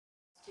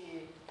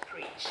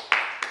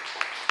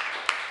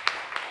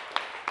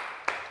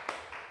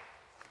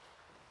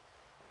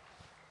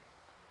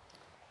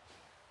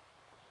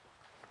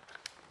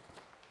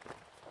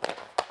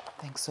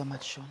Thanks so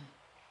much, Sean.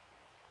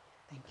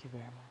 Thank you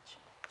very much.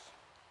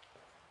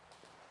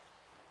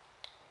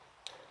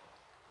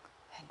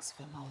 Thanks,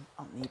 Phil.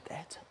 I'll need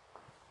that.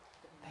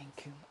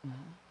 Thank you.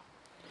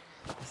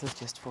 This is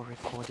just for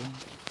recording.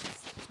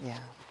 Yeah,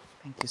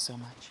 thank you so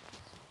much.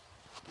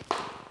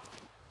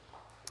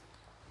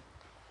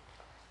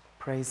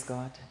 Praise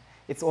God.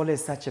 It's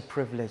always such a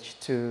privilege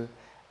to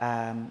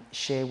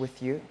share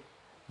with you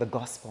the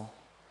gospel.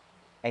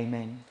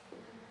 Amen.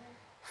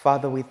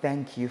 Father, we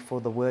thank you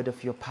for the word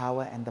of your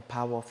power and the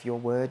power of your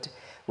word.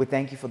 We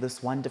thank you for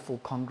this wonderful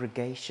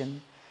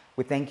congregation.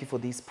 We thank you for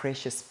these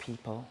precious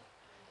people.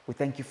 We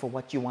thank you for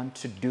what you want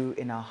to do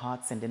in our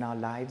hearts and in our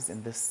lives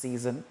in this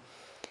season.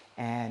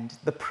 And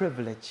the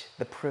privilege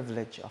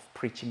of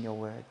preaching your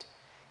word.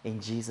 In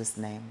Jesus'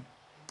 name,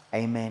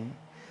 amen.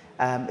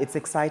 It's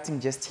exciting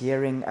just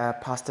hearing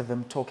Pastor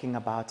Wim talking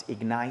about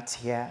Ignite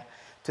here.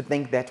 To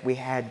think that we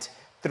had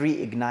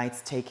 3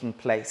 Ignites taking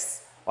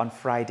place on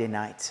Friday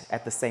night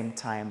at the same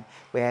time.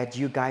 We had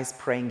you guys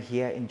praying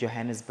here in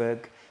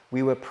Johannesburg.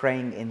 We were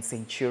praying in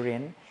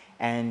Centurion,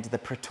 and the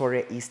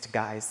Pretoria East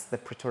guys, the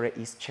Pretoria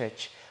East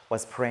Church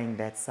was praying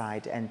that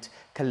side. And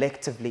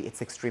collectively,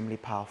 it's extremely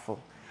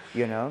powerful,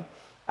 you know.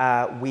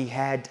 We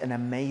had an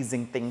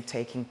amazing thing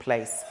taking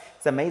place.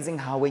 It's amazing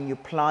how when you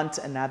plant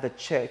another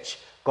church,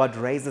 God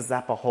raises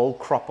up a whole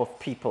crop of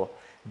people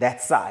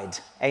that side.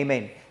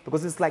 Amen.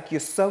 Because it's like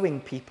you're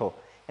sowing people.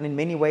 And in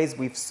many ways,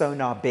 we've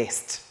sown our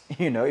best,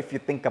 you know, if you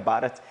think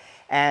about it.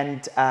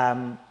 And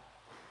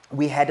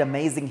we had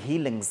amazing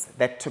healings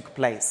that took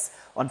place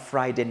on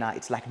Friday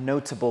night, like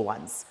notable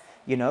ones.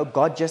 You know,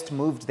 God just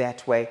moved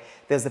that way.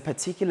 There's a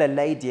particular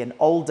lady, an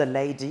older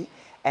lady,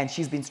 and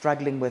she's been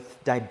struggling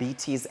with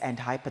diabetes and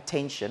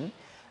hypertension,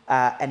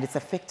 and it's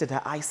affected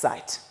her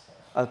eyesight,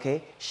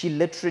 okay? She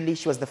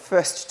was the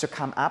first to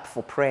come up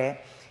for prayer,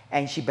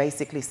 and she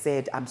basically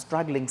said, I'm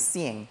struggling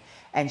seeing.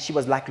 And she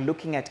was like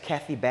looking at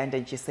Kathy Band,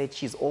 and she said,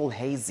 she's all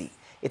hazy.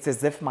 It's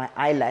as if my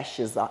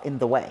eyelashes are in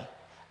the way.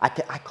 I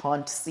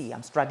can't see,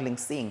 I'm struggling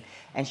seeing.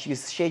 And she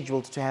was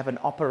scheduled to have an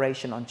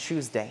operation on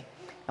Tuesday.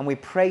 And we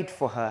prayed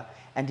for her,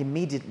 and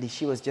immediately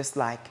she was just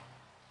like,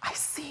 I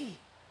see.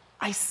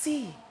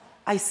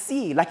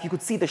 Like you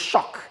could see the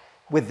shock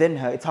within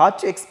her. It's hard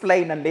to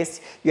explain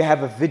unless you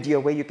have a video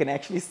where you can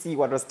actually see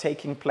what was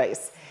taking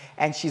place.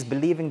 And she's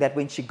believing that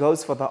when she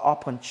goes for the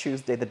op on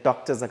Tuesday, the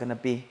doctors are going to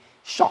be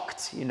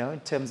shocked, you know, in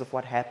terms of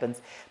what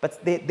happens.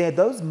 But there are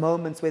those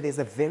moments where there's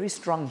a very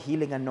strong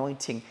healing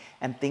anointing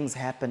and things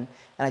happen.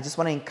 And I just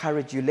want to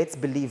encourage you, let's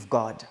believe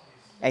God.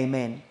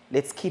 Amen.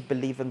 Let's keep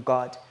believing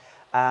God.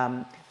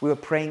 We were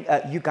praying,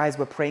 you guys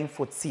were praying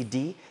for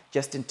CD,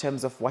 just in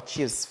terms of what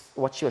she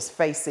was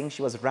facing.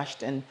 She was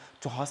rushed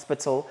into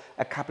hospital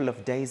a couple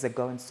of days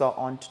ago and so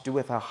on, to do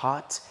with her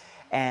heart.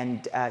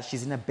 And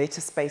she's in a better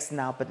space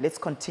now, but let's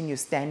continue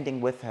standing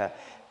with her.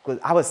 Because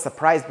I was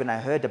surprised when I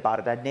heard about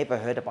it. I'd never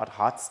heard about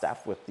heart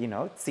stuff with, you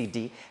know,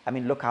 CD. I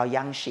mean, look how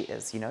young she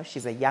is, you know.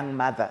 She's a young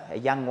mother, a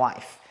young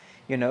wife,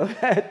 you know,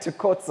 to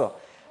Kotso.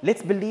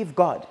 Let's believe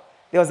God.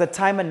 There was a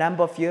time a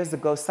number of years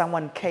ago,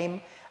 someone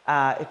came.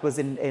 It was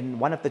in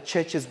one of the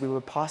churches we were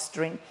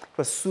pastoring. It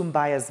was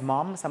Sumbaya's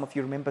mom. Some of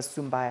you remember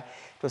Sumbaya.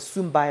 It was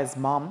Sumbaya's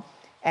mom.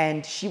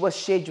 And she was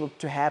scheduled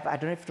to have, I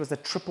don't know if it was a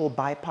triple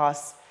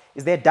bypass.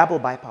 Is there a double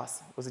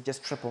bypass? Was it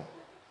just triple?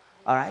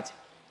 All right.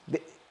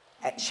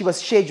 She was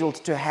scheduled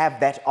to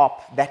have that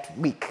op that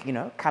week, you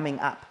know, coming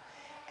up.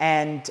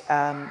 And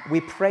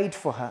we prayed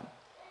for her,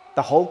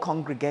 the whole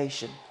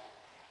congregation.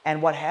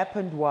 And what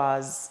happened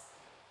was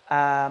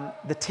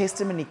the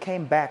testimony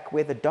came back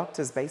where the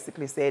doctors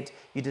basically said,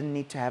 you didn't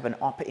need to have an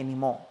op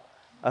anymore,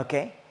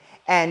 okay?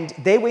 And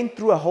they went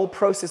through a whole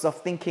process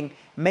of thinking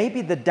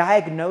maybe the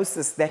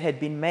diagnosis that had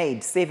been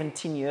made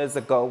 17 years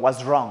ago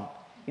was wrong.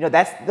 You know,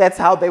 that's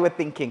how they were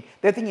thinking.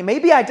 They're thinking,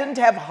 maybe I didn't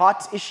have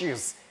heart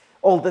issues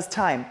all this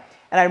time.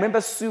 And I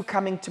remember Sue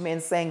coming to me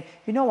and saying,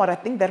 you know what, I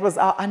think that was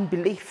our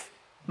unbelief.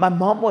 My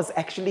mom was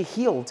actually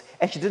healed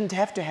and she didn't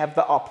have to have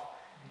the op,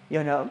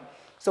 you know.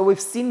 So we've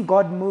seen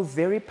God move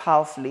very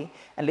powerfully,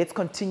 and let's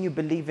continue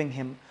believing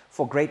him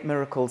for great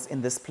miracles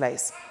in this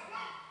place.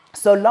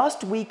 So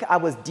last week I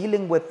was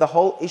dealing with the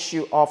whole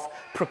issue of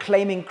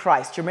proclaiming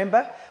Christ. You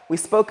remember? We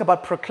spoke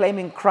about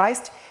proclaiming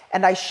Christ,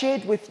 and I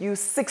shared with you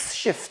 6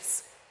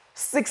 shifts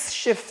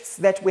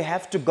that we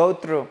have to go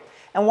through.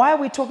 And why are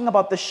we talking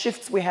about the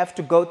shifts we have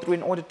to go through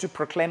in order to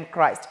proclaim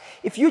Christ?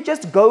 If you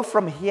just go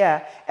from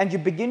here and you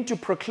begin to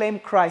proclaim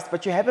Christ,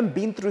 but you haven't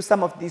been through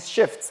some of these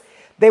shifts,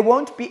 there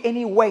won't be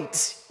any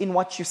weight in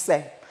what you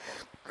say.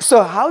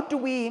 So how do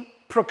we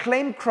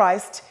proclaim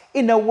Christ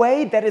in a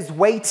way that is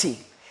weighty,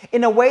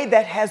 in a way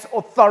that has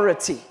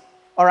authority?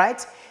 All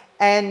right?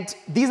 And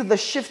these are the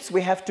shifts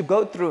we have to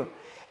go through.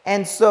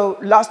 And so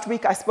last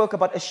week I spoke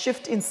about a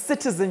shift in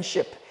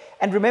citizenship.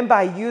 And remember,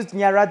 I used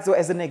Nyaradzo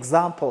as an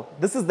example.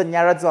 This is the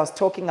Nyaradzo I was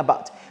talking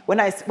about. When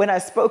I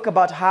spoke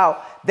about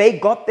how they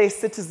got their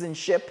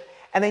citizenship,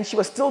 and then she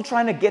was still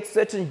trying to get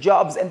certain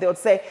jobs, and they would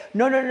say,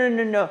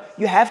 no,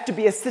 you have to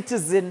be a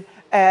citizen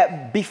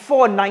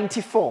before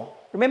 94.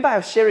 Remember I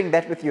was sharing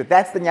that with you.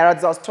 That's the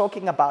Nyaradza I was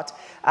talking about.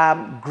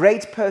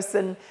 Great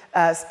person,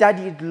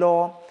 studied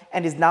law,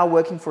 and is now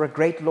working for a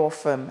great law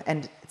firm.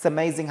 And it's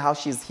amazing how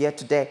she's here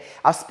today.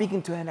 I was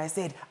speaking to her and I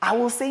said, I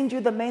will send you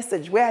the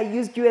message where I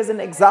used you as an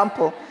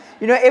example.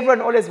 You know,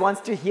 everyone always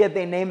wants to hear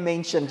their name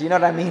mentioned. You know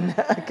what I mean?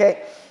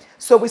 Okay.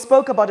 So we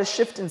spoke about a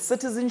shift in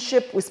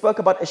citizenship. We spoke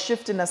about a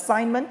shift in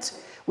assignment.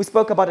 We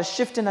spoke about a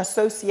shift in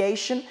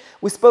association.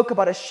 We spoke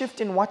about a shift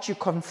in what you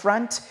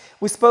confront.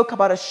 We spoke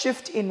about a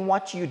shift in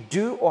what you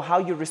do or how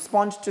you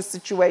respond to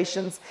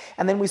situations.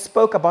 And then we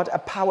spoke about a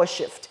power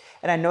shift.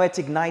 And I know at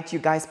Ignite, you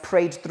guys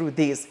prayed through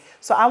these.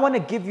 So I want to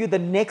give you the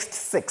next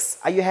 6.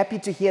 Are you happy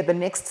to hear the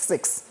next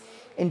 6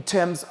 in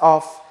terms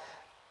of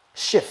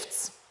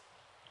shifts?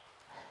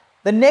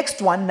 The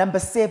next one, number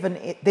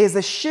 7, there's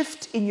a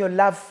shift in your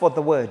love for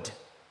the word.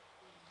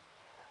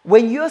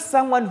 When you're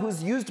someone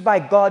who's used by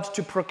God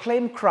to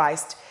proclaim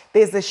Christ,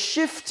 there's a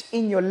shift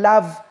in your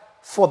love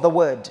for the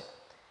word.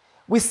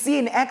 We see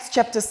in Acts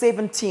chapter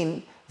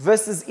 17,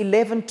 verses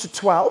 11 to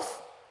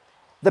 12,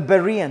 the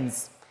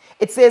Bereans.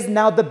 It says,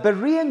 now the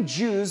Berean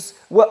Jews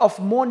were of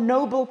more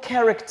noble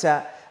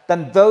character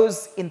than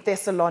those in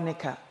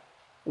Thessalonica.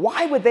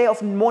 Why were they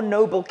of more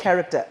noble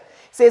character?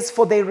 It says,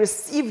 for they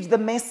received the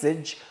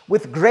message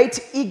with great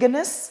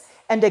eagerness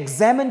and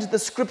examined the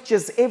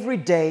scriptures every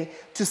day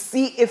to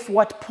see if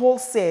what Paul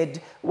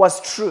said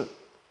was true.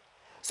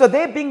 So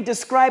they're being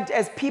described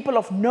as people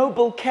of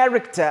noble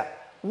character.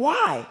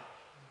 Why?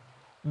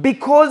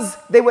 Because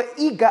they were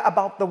eager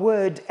about the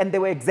word and they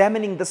were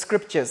examining the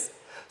scriptures.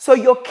 So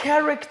your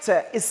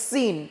character is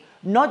seen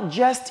not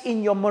just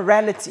in your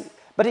morality,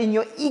 but in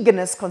your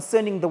eagerness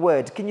concerning the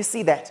word. Can you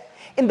see that?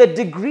 In the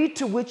degree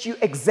to which you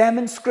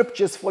examine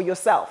scriptures for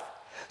yourself.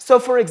 So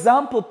for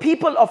example,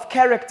 people of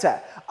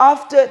character,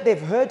 after they've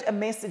heard a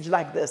message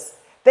like this,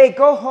 they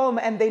go home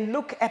and they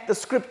look at the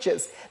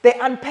scriptures. They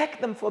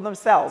unpack them for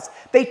themselves.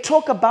 They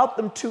talk about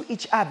them to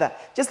each other.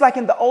 Just like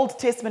in the Old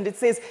Testament, it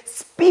says,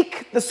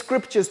 speak the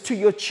scriptures to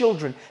your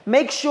children.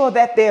 Make sure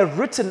that they're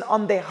written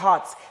on their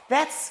hearts.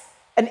 That's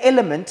an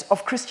element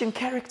of Christian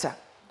character.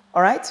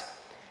 All right?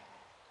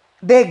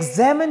 They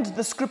examined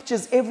the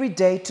scriptures every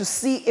day to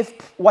see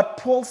if what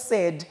Paul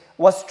said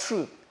was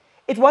true.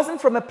 It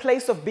wasn't from a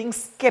place of being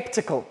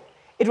skeptical.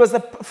 It was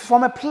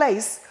from a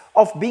place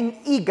of being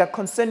eager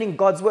concerning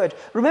God's word.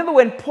 Remember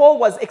when Paul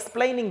was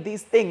explaining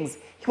these things,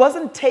 he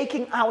wasn't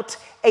taking out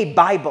a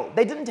Bible.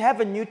 They didn't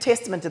have a New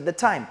Testament at the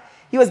time.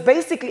 He was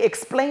basically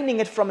explaining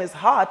it from his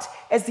heart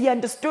as he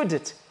understood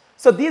it.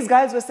 So these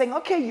guys were saying,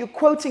 okay, you're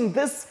quoting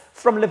this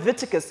from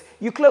Leviticus.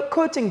 You're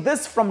quoting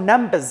this from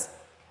Numbers.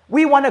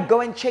 We want to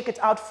go and check it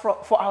out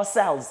for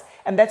ourselves.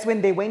 And that's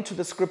when they went to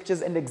the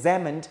scriptures and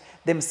examined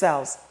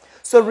themselves.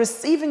 So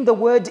receiving the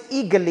word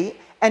eagerly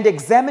and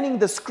examining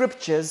the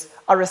scriptures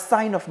are a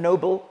sign of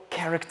noble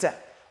character.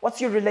 What's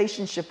your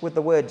relationship with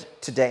the word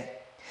today?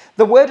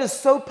 The word is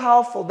so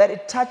powerful that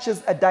it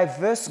touches a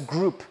diverse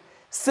group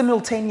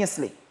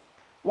simultaneously.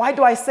 Why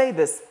do I say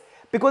this?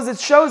 Because it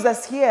shows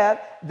us here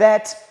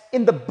that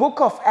in the book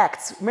of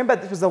Acts, remember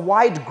there was a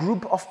wide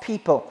group of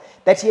people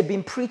that he had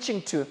been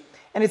preaching to.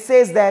 And it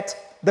says that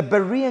the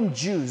Berean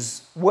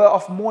Jews were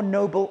of more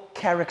noble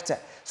character.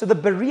 So the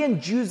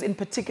Berean Jews in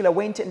particular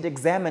went and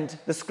examined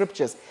the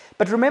scriptures.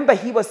 But remember,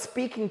 he was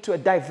speaking to a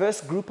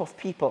diverse group of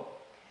people.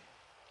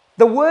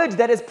 The word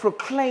that is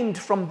proclaimed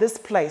from this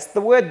place, the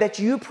word that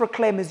you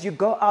proclaim as you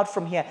go out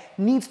from here,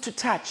 needs to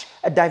touch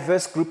a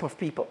diverse group of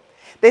people.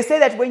 They say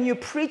that when you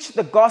preach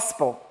the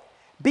gospel,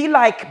 be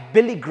like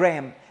Billy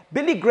Graham.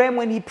 Billy Graham,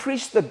 when he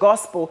preached the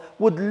gospel,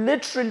 would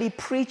literally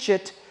preach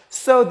it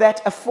so that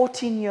a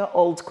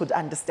 14-year-old could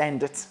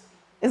understand it.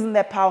 Isn't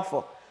that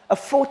powerful? A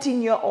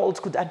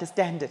 14-year-old could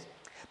understand it.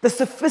 The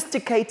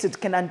sophisticated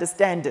can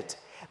understand it.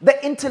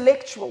 The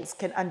intellectuals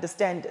can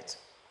understand it,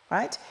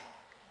 right?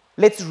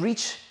 Let's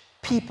reach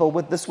people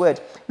with this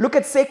word. Look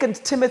at 2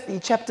 Timothy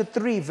chapter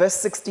 3, verse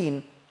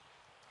 16.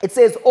 It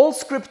says, all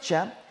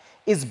scripture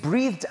is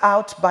breathed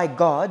out by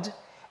God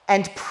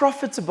and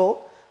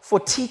profitable for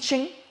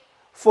teaching,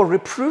 for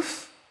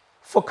reproof,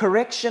 for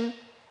correction,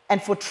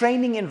 and for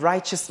training in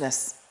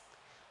righteousness.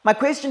 My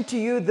question to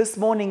you this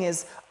morning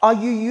is, are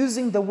you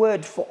using the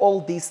word for all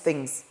these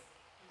things?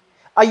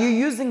 Are you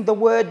using the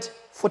word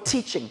for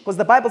teaching? Because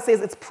the Bible says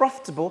it's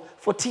profitable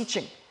for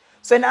teaching.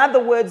 So in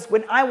other words,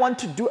 when I want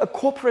to do a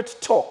corporate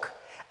talk,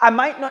 I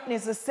might not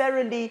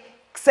necessarily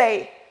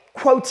say,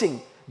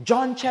 quoting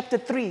John chapter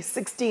 3,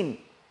 16.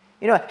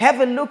 You know, have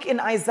a look in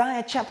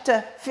Isaiah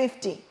chapter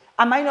 50.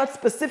 I might not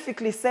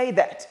specifically say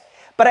that.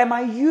 But am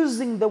I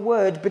using the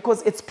word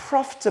because it's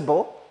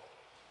profitable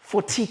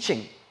for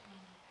teaching?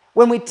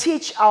 When we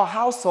teach our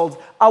households,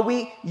 are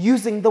we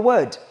using the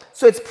word?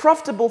 So it's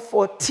profitable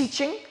for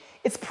teaching.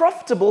 It's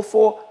profitable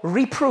for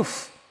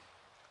reproof.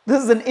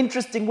 This is an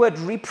interesting word,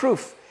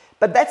 reproof.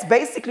 But that's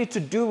basically to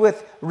do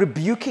with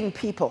rebuking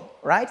people,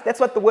 right? That's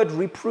what the word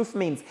reproof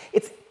means.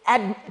 It's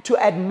to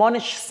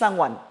admonish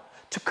someone,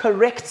 to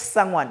correct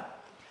someone.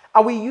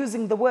 Are we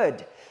using the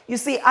word? You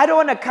see, I don't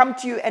want to come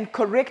to you and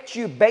correct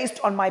you based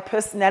on my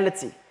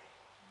personality.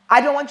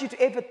 I don't want you to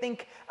ever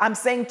think I'm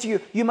saying to you,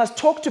 you must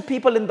talk to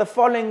people in the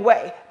following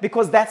way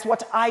because that's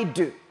what I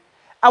do.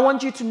 I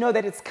want you to know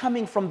that it's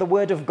coming from the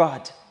Word of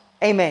God.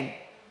 Amen.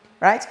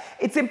 Right?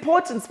 It's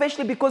important,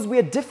 especially because we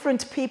are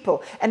different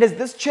people. And as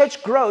this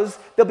church grows,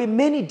 there'll be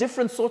many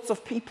different sorts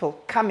of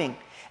people coming.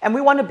 And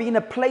we want to be in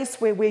a place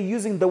where we're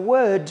using the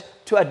Word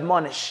to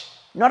admonish.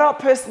 Not our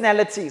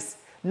personalities,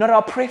 not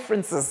our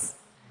preferences.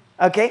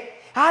 Okay?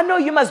 I know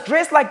you must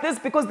dress like this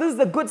because this is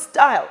a good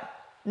style.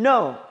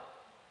 No.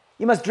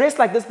 You must dress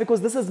like this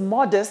because this is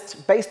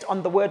modest based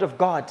on the Word of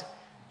God,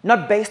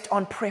 not based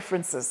on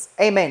preferences.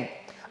 Amen.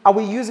 Are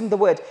we using the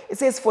Word? It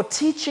says for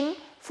teaching,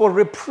 for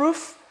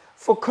reproof,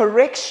 for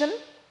correction,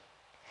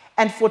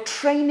 and for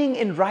training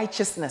in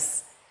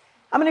righteousness.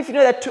 How many of you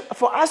know that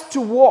for us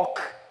to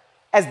walk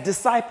as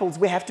disciples,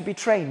 we have to be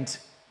trained?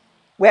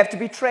 We have to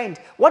be trained.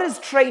 What is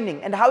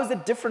training and how is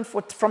it different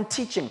from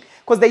teaching?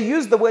 Because they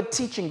use the word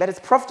teaching, that it's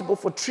profitable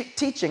for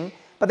teaching,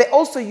 but he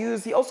also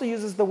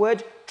uses the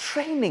word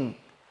training.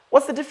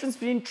 What's the difference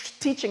between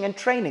teaching and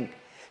training?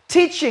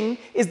 Teaching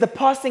is the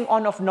passing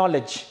on of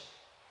knowledge.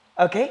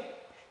 Okay?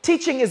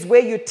 Teaching is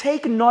where you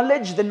take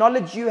knowledge, the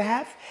knowledge you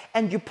have,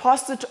 and you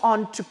pass it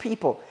on to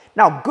people.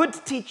 Now, good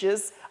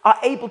teachers are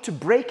able to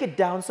break it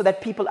down so that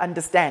people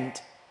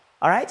understand.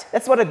 All right?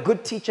 That's what a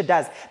good teacher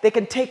does. They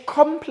can take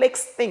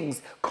complex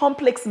things,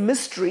 complex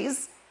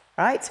mysteries,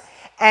 right?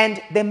 And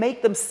they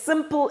make them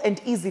simple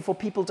and easy for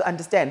people to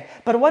understand.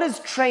 But what is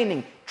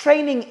training?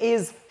 Training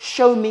is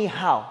show me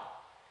how.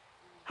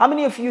 How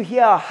many of you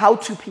here are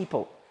how-to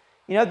people?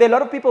 You know, there are a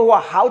lot of people who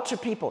are how-to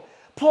people.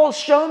 Paul,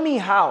 show me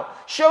how.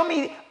 Show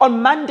me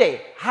on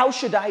Monday, how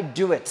should I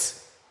do it?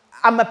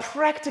 I'm a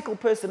practical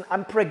person.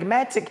 I'm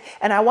pragmatic,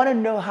 and I want to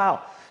know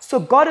how. So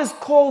God has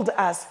called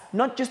us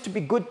not just to be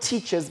good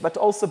teachers, but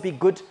also be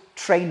good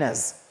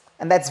trainers.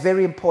 And that's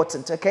very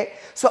important, okay?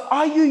 So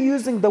are you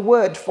using the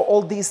Word for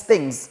all these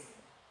things?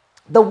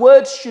 The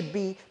Word should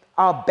be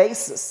our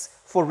basis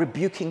for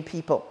rebuking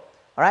people.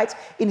 All right?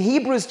 In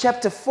Hebrews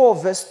chapter 4,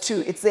 verse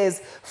 2, it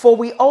says, for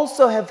we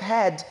also have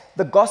had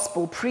the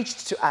gospel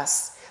preached to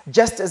us,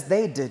 just as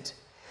they did.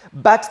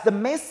 But the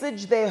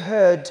message they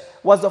heard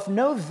was of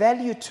no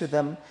value to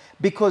them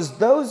because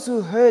those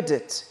who heard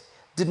it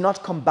did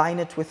not combine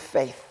it with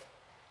faith.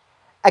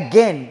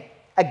 Again,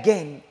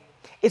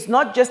 it's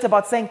not just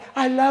about saying,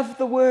 I love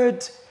the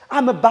word,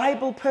 I'm a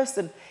Bible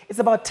person. It's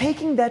about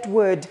taking that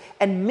word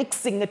and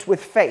mixing it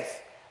with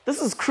faith.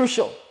 This is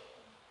crucial.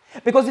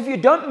 Because if you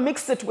don't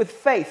mix it with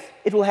faith,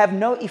 it will have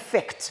no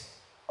effect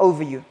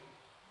over you.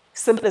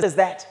 Simple as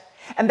that.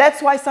 And that's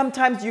why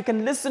sometimes you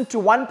can listen to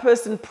one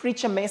person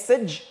preach a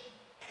message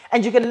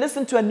and you can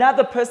listen to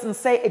another person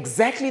say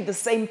exactly the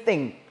same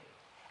thing.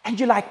 And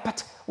you're like,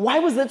 but why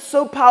was it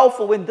so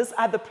powerful when this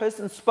other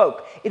person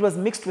spoke? It was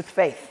mixed with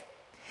faith.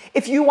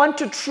 If you want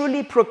to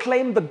truly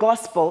proclaim the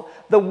gospel,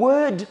 the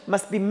word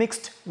must be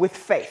mixed with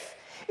faith.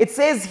 It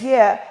says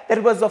here that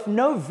it was of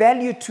no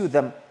value to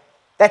them.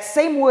 That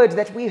same word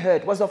that we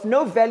heard was of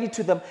no value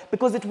to them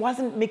because it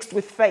wasn't mixed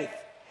with faith.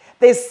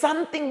 There's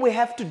something we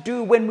have to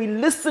do when we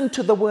listen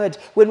to the word,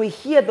 when we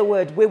hear the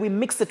word, where we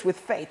mix it with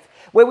faith,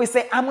 where we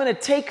say, I'm going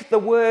to take the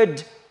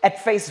word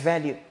at face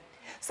value.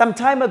 Some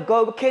time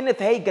ago, Kenneth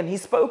Hagin, he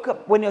spoke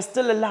up when he was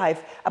still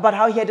alive about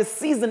how he had a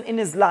season in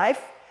his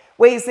life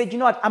where he said, you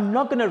know what, I'm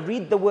not going to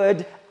read the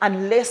word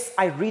unless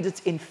I read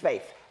it in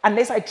faith,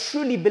 unless I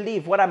truly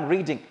believe what I'm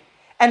reading.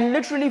 And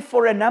literally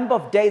for a number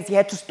of days, he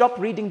had to stop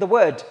reading the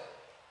word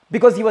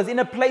because he was in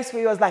a place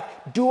where he was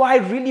like, do I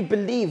really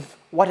believe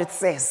what it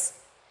says?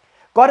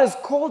 God has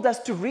called us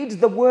to read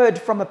the word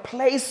from a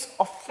place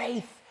of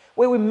faith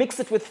where we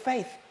mix it with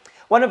faith.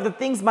 One of the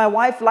things my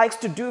wife likes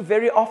to do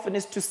very often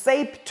is to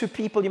say to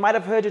people, you might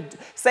have heard it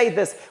say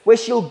this, where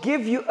she'll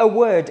give you a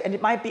word and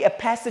it might be a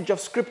passage of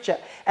scripture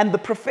and the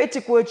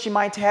prophetic word she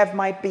might have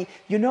might be,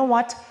 you know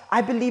what?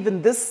 I believe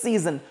in this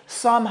season,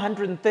 Psalm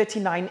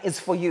 139 is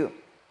for you.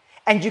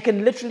 And you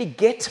can literally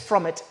get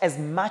from it as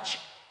much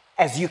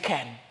as you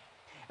can.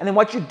 And then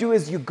what you do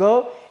is you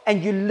go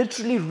and you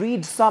literally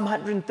read Psalm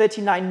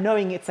 139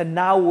 knowing it's a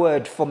now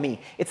word for me.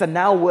 It's a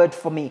now word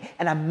for me.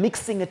 And I'm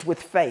mixing it with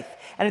faith.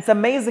 And it's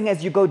amazing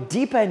as you go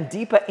deeper and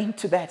deeper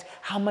into that,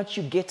 how much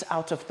you get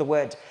out of the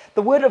word.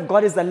 The word of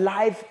God is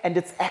alive and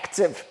it's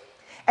active.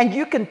 And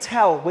you can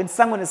tell when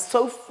someone is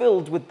so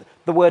filled with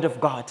the word of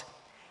God,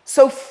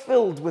 so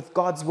filled with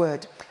God's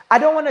word. I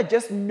don't want to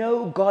just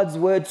know God's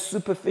word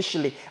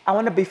superficially. I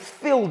want to be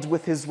filled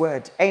with his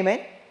word.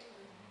 Amen?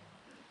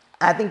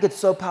 I think it's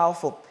so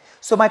powerful.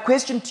 So my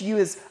question to you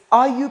is,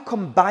 are you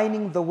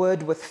combining the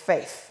word with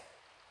faith?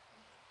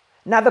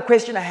 Another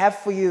question I have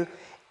for you,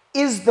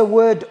 is the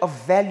word of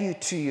value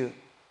to you?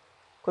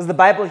 Because the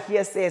Bible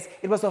here says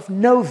it was of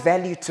no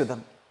value to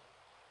them.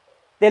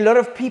 There are a lot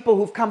of people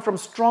who've come from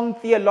strong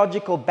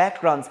theological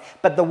backgrounds,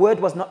 but the word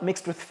was not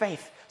mixed with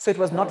faith, so it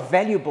was not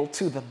valuable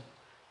to them.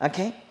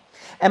 Okay?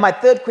 And my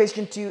third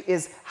question to you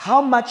is, how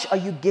much are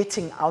you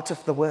getting out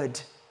of the word?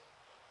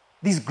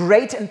 These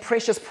great and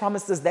precious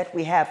promises that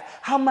we have,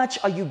 how much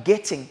are you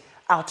getting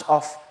out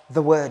of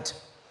the word?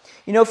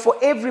 You know, for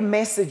every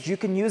message, you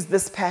can use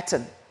this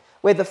pattern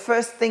where the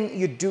first thing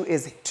you do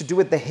is to do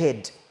with the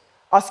head.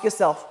 Ask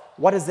yourself,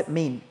 what does it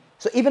mean?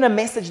 So even a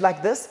message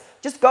like this,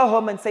 just go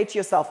home and say to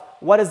yourself,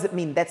 what does it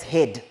mean? That's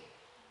head.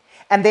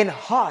 And then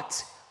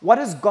heart, what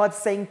is God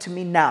saying to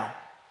me now?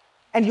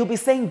 And he'll be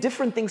saying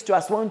different things to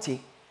us, won't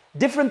he?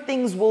 Different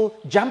things will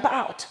jump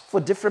out for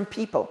different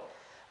people,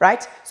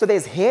 right? So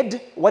there's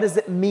head, what does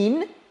it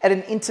mean at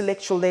an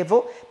intellectual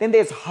level? Then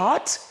there's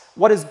heart,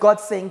 what is God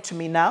saying to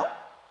me now?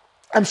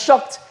 I'm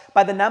shocked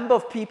by the number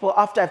of people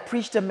after I've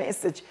preached a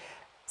message,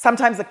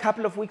 sometimes a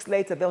couple of weeks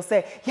later, they'll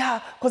say,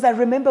 yeah, because I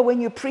remember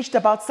when you preached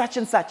about such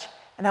and such.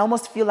 And I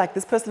almost feel like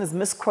this person is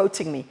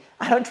misquoting me.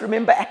 I don't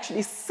remember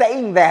actually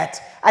saying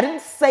that. I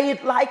didn't say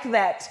it like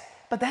that.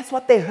 But that's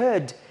what they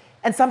heard.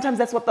 And sometimes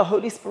that's what the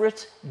Holy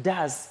Spirit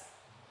does.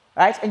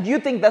 Right? And you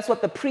think that's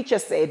what the preacher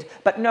said.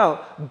 But no,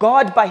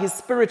 God by his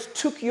Spirit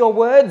took your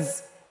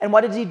words. And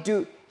what did he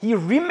do? He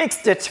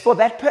remixed it for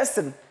that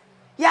person.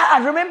 Yeah,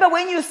 I remember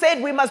when you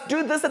said we must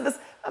do this and this.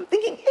 I'm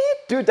thinking,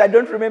 dude, I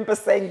don't remember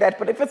saying that.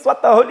 But if it's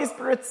what the Holy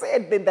Spirit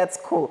said, then that's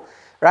cool.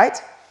 Right?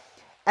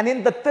 And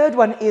then the third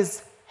one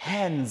is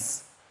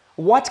hands.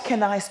 What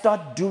can I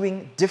start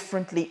doing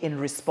differently in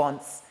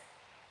response?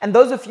 And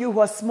those of you who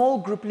are small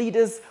group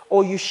leaders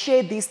or you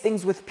share these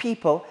things with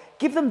people,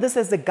 give them this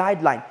as a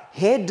guideline.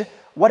 Head,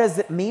 what does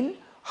it mean?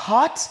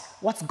 Heart,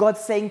 what's God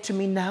saying to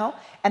me now?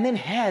 And then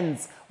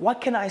hands, what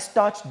can I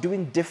start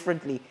doing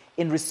differently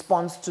in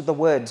response to the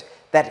word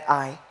that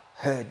I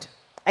heard?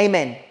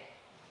 Amen.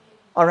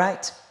 All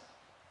right.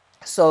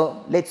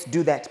 So let's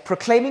do that.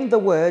 Proclaiming the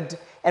word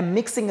and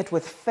mixing it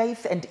with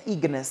faith and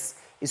eagerness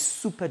is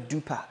super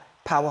duper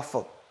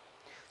powerful.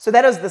 So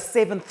that is the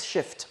seventh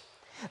shift.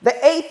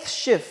 The eighth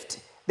shift,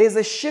 there's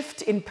a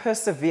shift in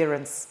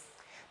perseverance.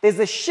 There's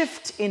a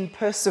shift in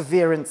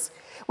perseverance.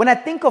 When I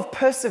think of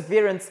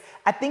perseverance,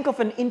 I think of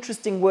an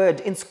interesting word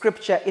in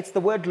scripture. It's the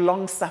word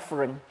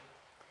long-suffering.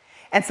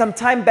 And some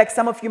time back,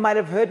 some of you might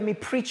have heard me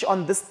preach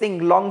on this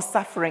thing,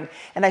 long-suffering.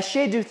 And I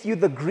shared with you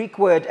the Greek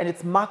word, and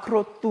it's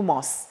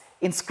makrothumos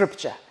in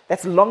scripture.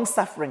 That's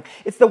long-suffering.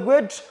 It's the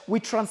word we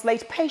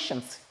translate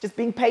patience, just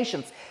being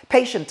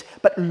patient,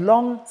 but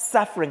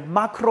long-suffering,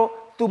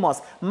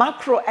 makrothumos.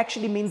 Makro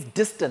actually means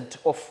distant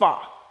or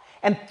far.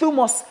 And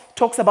thumos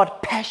talks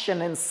about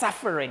passion and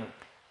suffering,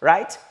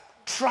 right?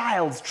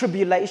 Trials,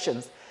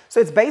 tribulations. So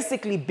it's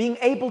basically being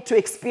able to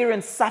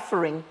experience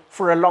suffering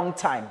for a long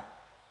time,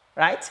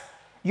 right?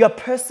 You're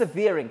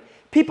persevering.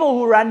 People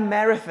who run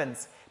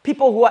marathons,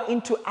 people who are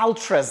into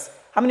ultras.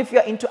 How many of you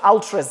are into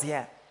ultras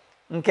here?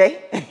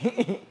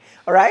 Okay?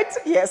 All right?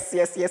 Yes.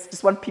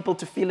 Just want people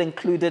to feel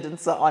included and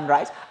so on,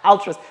 right?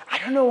 Ultras. I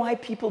don't know why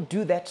people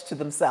do that to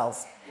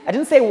themselves. I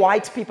didn't say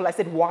white people. I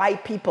said why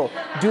people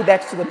do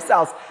that to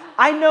themselves.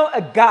 I know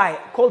a guy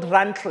called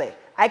Rantle.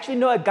 I actually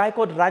know a guy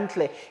called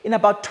Rantle. In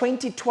about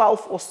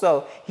 2012 or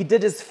so, he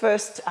did his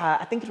first,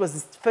 I think it was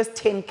his first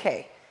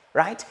 10K,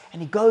 right?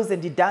 And he goes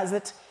and he does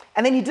it.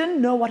 And then he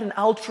didn't know what an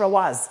ultra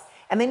was.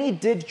 And then he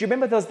did, do you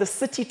remember there was the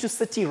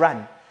city-to-city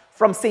run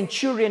from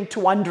Centurion to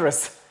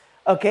Wanderers,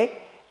 okay?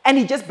 And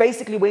he just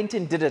basically went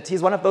and did it.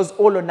 He's one of those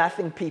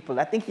all-or-nothing people.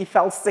 I think he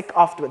fell sick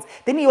afterwards.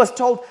 Then he was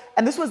told,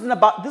 and this was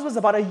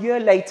about a year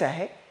later,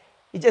 hey?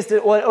 He just did,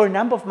 or a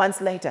number of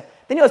months later.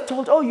 Then he was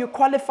told, oh, you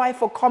qualify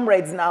for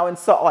Comrades now and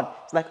so on.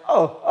 It's like,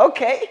 oh,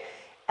 okay.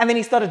 And then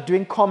he started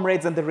doing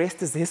Comrades and the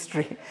rest is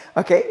history,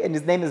 okay? And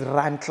his name is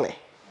Rantle.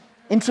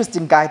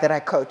 Interesting guy that I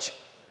coach,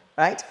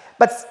 right?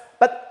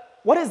 But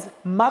what is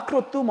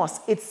makrothumos?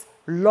 It's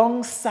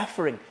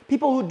long-suffering.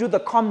 People who do the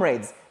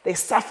Comrades, they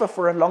suffer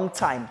for a long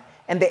time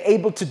and they're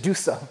able to do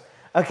so,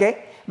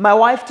 okay? My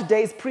wife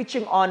today is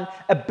preaching on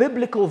a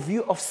biblical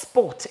view of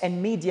sport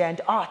and media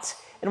and art.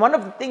 And one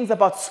of the things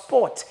about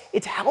sport,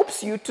 it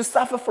helps you to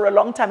suffer for a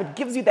long time. It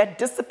gives you that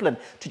discipline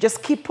to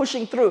just keep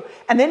pushing through.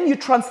 And then you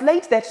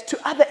translate that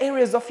to other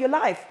areas of your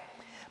life.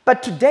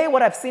 But today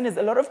what I've seen is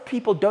a lot of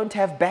people don't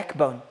have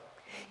backbone.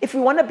 If we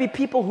want to be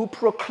people who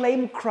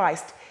proclaim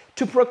Christ,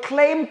 to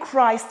proclaim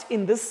Christ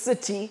in this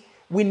city,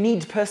 we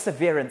need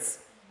perseverance.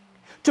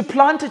 To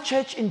plant a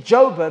church in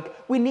Joburg,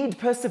 we need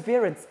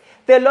perseverance.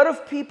 There are a lot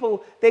of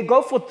people, they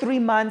go for 3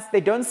 months,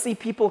 they don't see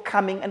people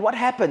coming, and what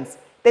happens?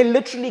 They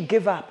literally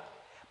give up.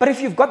 But if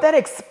you've got that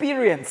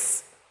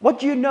experience, what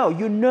do you know?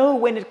 You know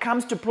when it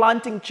comes to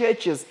planting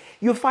churches,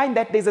 you find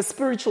that there's a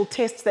spiritual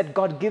test that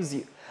God gives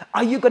you.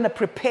 Are you going to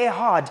prepare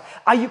hard?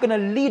 Are you going to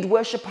lead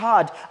worship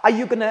hard? Are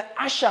you going to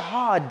usher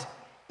hard,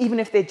 even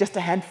if there's just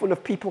a handful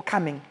of people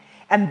coming?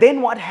 And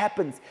then what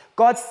happens?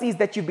 God sees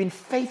that you've been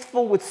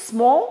faithful with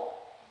small,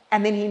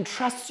 and then he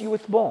entrusts you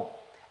with more.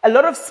 A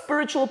lot of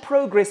spiritual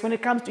progress when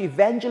it comes to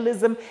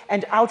evangelism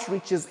and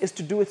outreaches is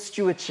to do with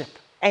stewardship.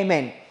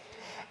 Amen.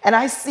 And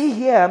I see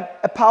here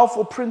a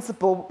powerful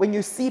principle when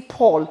you see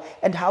Paul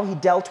and how he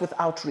dealt with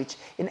outreach.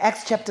 In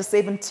Acts chapter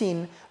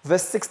 17,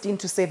 verse 16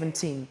 to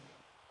 17,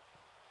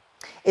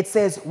 it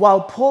says,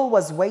 while Paul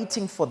was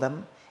waiting for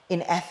them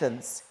in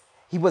Athens,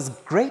 he was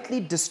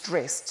greatly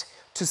distressed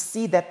to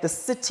see that the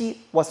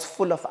city was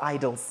full of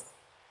idols.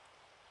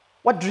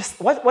 What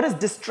is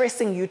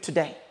distressing you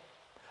today?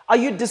 Are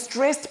you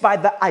distressed by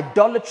the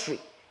idolatry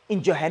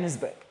in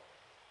Johannesburg?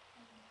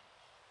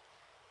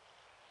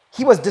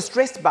 He was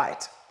distressed by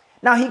it.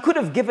 Now, he could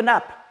have given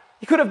up.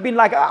 He could have been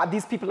like,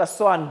 these people are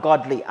so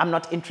ungodly. I'm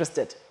not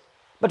interested.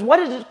 But what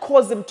did it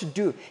cause him to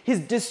do? His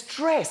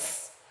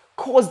distress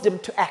caused him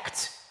to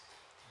act.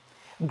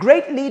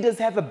 Great leaders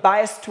have a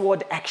bias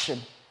toward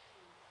action.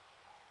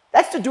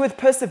 That's to do with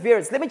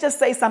perseverance. Let me just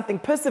say something.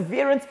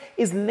 Perseverance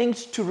is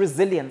linked to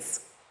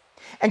resilience.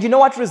 And you know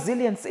what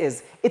resilience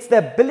is? It's the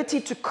ability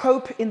to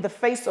cope in the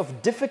face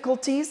of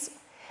difficulties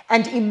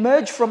and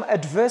emerge from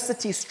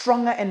adversity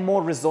stronger and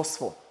more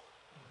resourceful.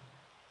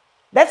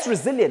 That's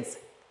resilience.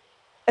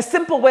 A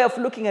simple way of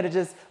looking at it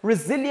is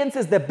resilience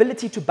is the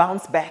ability to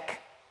bounce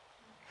back.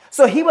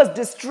 So he was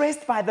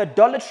distressed by the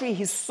idolatry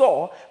he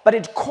saw, but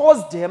it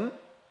caused him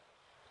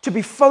to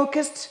be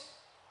focused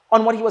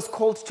on what he was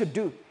called to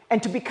do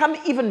and to become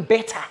even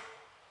better,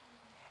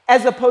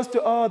 as opposed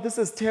to, oh, this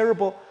is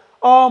terrible.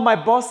 Oh, my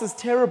boss is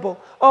terrible.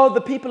 Oh,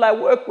 the people I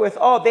work with,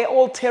 oh, they're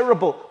all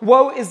terrible.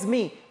 Woe is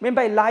me.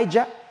 Remember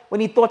Elijah when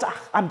he thought,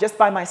 I'm just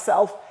by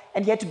myself,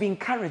 and he had to be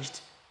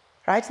encouraged,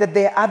 right? That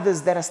there are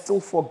others that are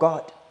still for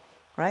God,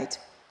 right?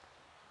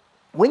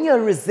 When you're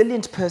a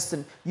resilient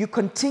person, you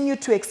continue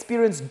to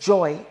experience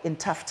joy in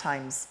tough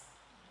times.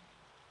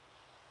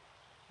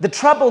 The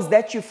troubles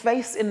that you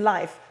face in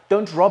life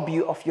don't rob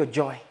you of your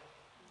joy.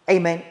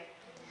 Amen.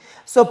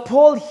 So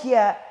Paul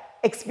here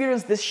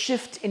experienced this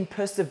shift in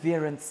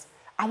perseverance.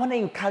 I want to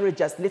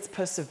encourage us, let's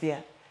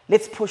persevere.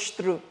 Let's push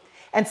through.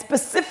 And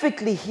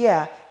specifically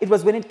here, it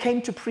was when it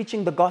came to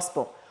preaching the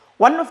gospel.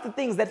 One of the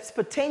things that's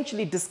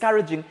potentially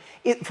discouraging,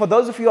 for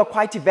those of you who are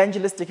quite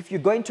evangelistic, if you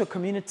go into a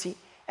community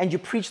and you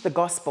preach the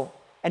gospel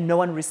and no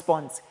one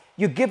responds,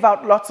 you give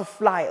out lots of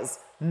flyers,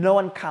 no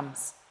one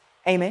comes.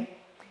 Amen?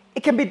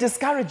 It can be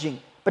discouraging,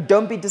 but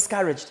don't be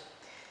discouraged.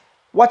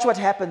 Watch what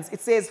happens.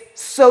 It says,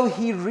 so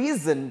he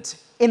reasoned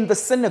in the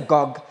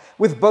synagogue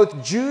with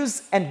both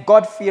Jews and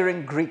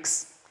God-fearing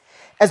Greeks,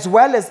 as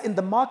well as in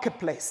the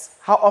marketplace.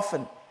 How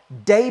often?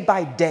 Day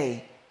by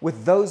day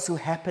with those who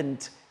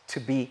happened to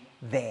be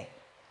there.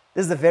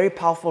 This is a very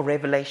powerful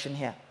revelation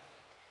here.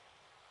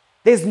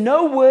 There's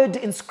no word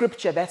in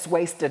Scripture that's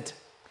wasted.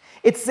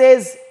 It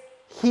says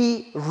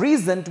he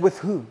reasoned with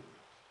who?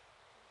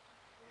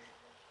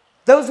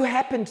 Those who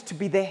happened to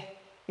be there.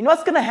 You know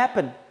what's going to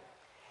happen?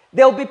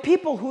 There'll be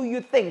people who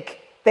you think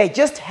they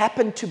just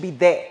happen to be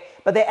there,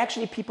 but they're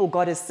actually people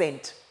God has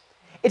sent.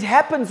 It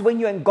happens when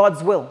you're in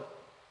God's will,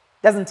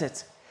 doesn't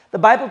it? The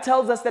Bible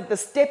tells us that the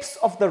steps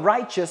of the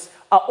righteous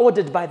are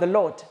ordered by the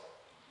Lord.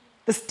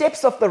 The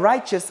steps of the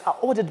righteous are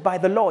ordered by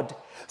the Lord.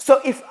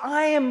 So if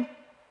I am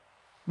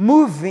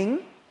moving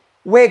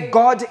where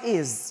God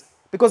is,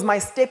 because my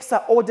steps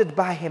are ordered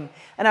by Him,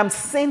 and I'm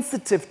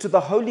sensitive to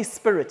the Holy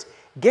Spirit,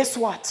 guess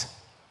what?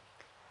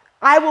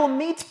 I will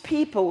meet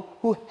people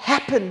who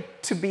happen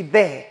to be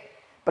there,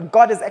 but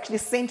God has actually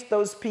sent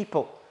those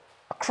people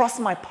across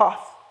my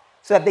path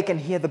so that they can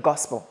hear the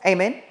gospel.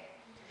 Amen?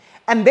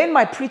 And then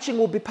my preaching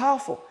will be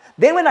powerful.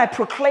 Then when I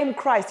proclaim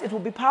Christ, it will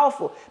be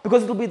powerful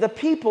because it will be the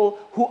people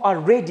who are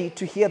ready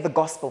to hear the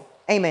gospel.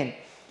 Amen.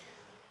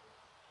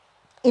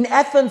 In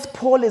Athens,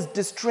 Paul is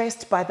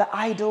distressed by the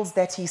idols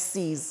that he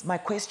sees. My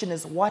question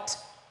is, what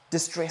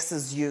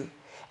distresses you?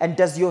 And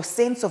does your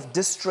sense of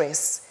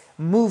distress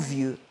move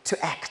you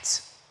to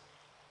act?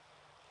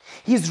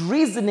 He's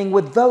reasoning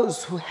with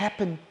those who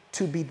happen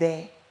to be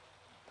there.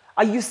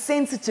 Are you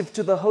sensitive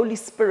to the Holy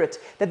Spirit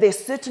that there are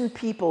certain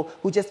people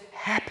who just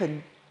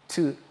happen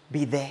to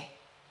be there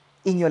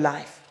in your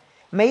life?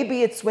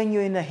 Maybe it's when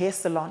you're in a hair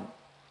salon.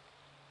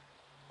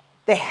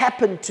 They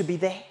happen to be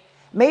there.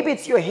 Maybe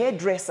it's your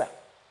hairdresser.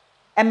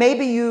 And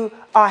maybe you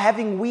are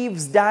having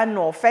weaves done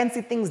or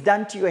fancy things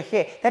done to your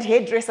hair. That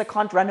hairdresser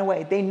can't run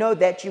away. They know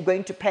that you're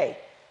going to pay.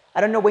 I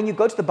don't know, when you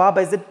go to the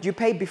barber, do you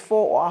pay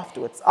before or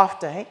afterwards?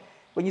 After, hey?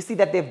 When you see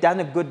that they've done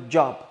a good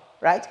job,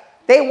 right?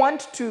 They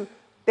want you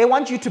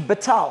to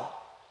betal,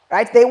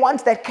 right? They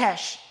want that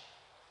cash.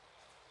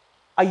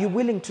 Are you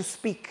willing to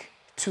speak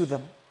to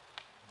them,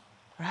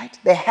 right?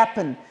 They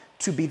happen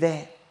to be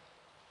there.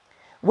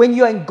 When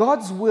you're in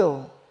God's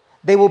will,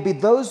 there will be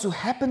those who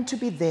happen to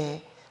be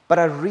there but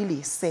are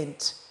really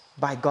sent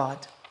by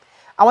God.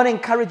 I want to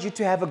encourage you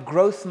to have a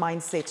growth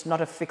mindset,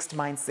 not a fixed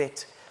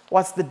mindset.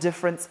 What's the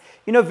difference?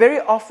 You know, very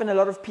often a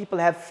lot of people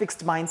have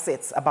fixed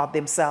mindsets about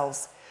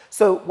themselves.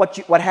 So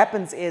what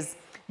happens is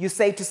you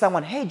say to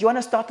someone, hey, do you want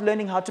to start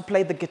learning how to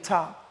play the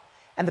guitar?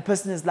 And the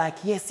person is like,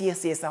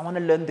 yes, I want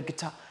to learn the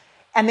guitar.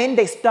 And then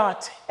they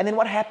start, and then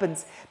what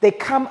happens? They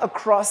come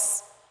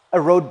across a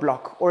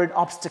roadblock or an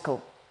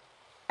obstacle,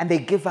 and they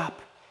give up.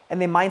 And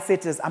their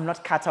mindset is, I'm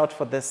not cut out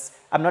for this.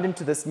 I'm not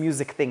into this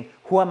music thing.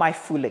 Who am I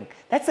fooling?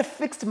 That's a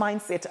fixed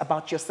mindset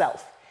about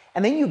yourself.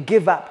 And then you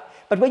give up.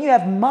 But when you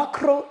have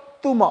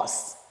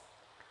makrothumos,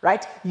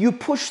 right? You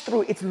push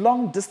through. It's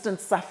long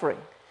distance suffering.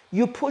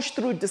 You push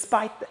through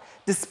despite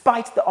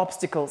the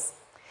obstacles.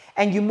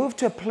 And you move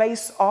to a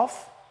place of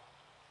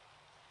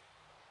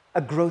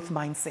a growth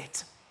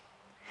mindset.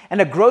 And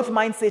a growth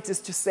mindset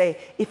is to say,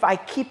 if I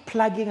keep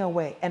plugging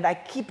away and I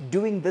keep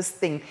doing this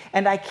thing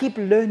and I keep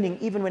learning,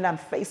 even when I'm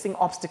facing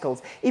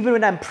obstacles, even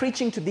when I'm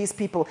preaching to these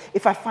people,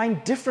 if I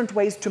find different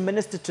ways to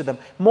minister to them,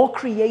 more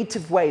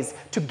creative ways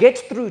to get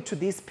through to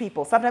these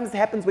people. Sometimes it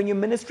happens when you're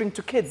ministering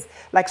to kids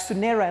like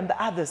Sunera and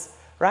the others,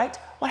 right?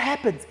 What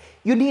happens?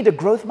 You need a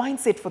growth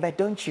mindset for that,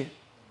 don't you?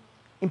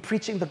 In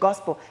preaching the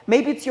gospel.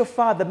 Maybe it's your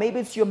father,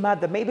 maybe it's your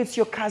mother, maybe it's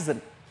your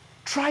cousin.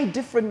 Try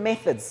different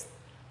methods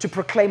to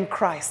proclaim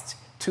Christ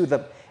to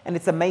them. And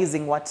it's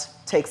amazing what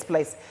takes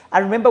place. I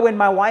remember when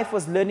my wife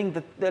was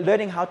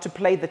learning how to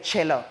play the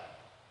cello.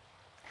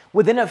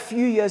 Within a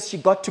few years, she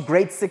got to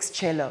grade 6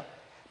 cello.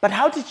 But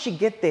how did she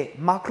get there?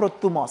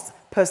 Makrothumos,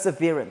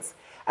 perseverance.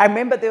 I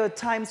remember there were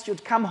times she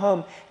would come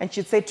home and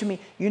she'd say to me,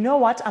 you know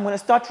what? I'm going to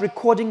start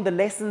recording the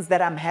lessons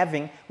that I'm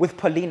having with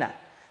Paulina.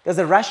 There's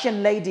a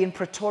Russian lady in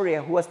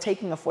Pretoria who was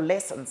taking her for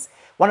lessons,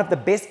 one of the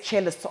best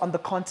cellists on the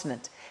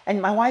continent.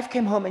 And my wife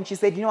came home and she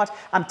said, you know what,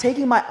 I'm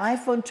taking my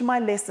iPhone to my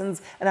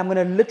lessons and I'm going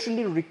to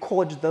literally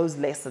record those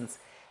lessons.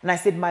 And I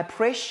said, my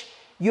Presh,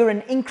 you're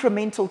an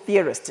incremental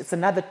theorist. It's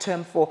another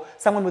term for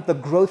someone with a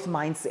growth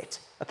mindset.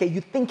 Okay,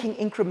 you're thinking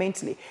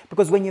incrementally.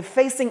 Because when you're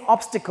facing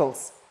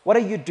obstacles, what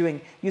are you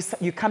doing?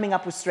 You're coming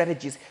up with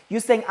strategies.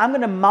 You're saying, I'm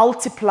going to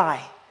multiply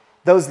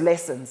those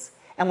lessons.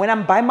 And when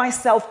I'm by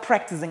myself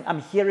practicing,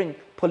 I'm hearing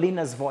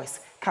Paulina's voice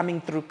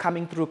coming through,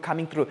 coming through,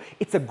 coming through.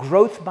 It's a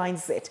growth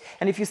mindset.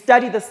 And if you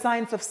study the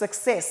science of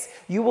success,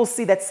 you will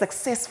see that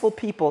successful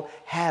people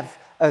have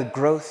a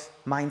growth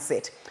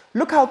mindset.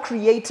 Look how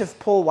creative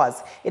Paul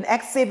was. In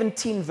Acts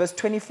 17, verse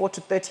 24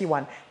 to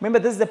 31. Remember,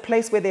 this is a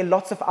place where there are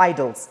lots of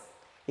idols.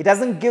 He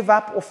doesn't give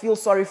up or feel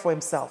sorry for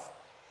himself.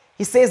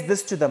 He says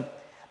this to them,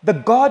 the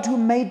God who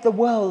made the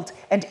world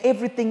and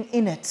everything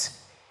in it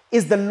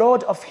is the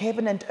Lord of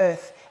heaven and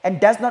earth and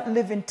does not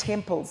live in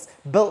temples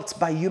built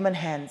by human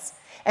hands.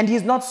 And he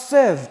is not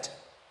served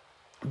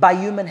by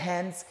human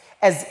hands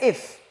as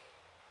if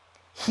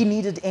he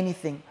needed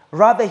anything.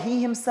 Rather,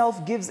 he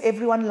himself gives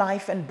everyone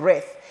life and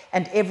breath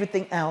and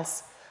everything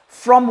else.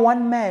 From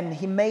one man,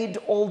 he made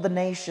all the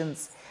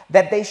nations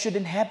that they should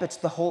inhabit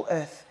the whole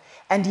earth.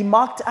 And he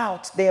marked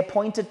out their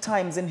appointed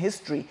times in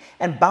history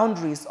and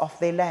boundaries of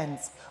their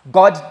lands.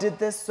 God did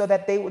this so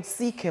that they would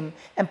seek him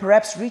and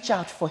perhaps reach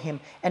out for him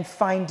and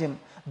find him,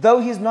 though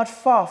he is not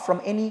far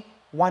from any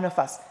one of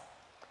us.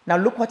 Now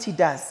look what he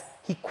does.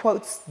 He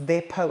quotes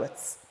their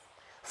poets.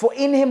 For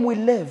in him we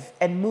live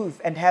and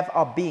move and have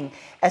our being.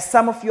 As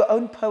some of your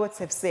own poets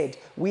have said,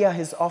 we are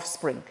his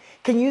offspring.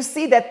 Can you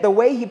see that the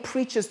way he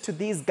preaches to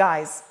these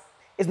guys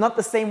is not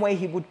the same way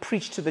he would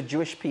preach to the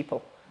Jewish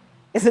people?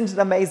 Isn't it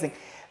amazing?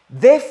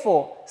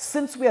 Therefore,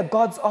 since we are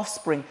God's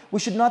offspring, we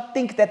should not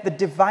think that the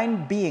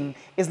divine being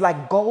is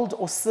like gold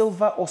or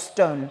silver or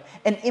stone,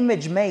 an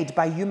image made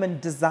by human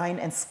design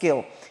and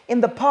skill. In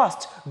the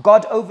past,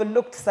 God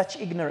overlooked such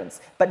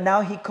ignorance, but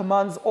now he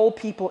commands all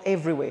people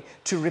everywhere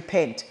to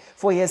repent,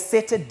 for he has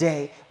set a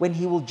day when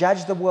he will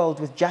judge the world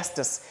with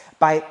justice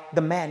by the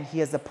man he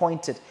has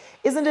appointed.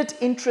 Isn't it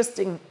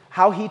interesting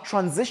how he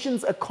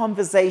transitions a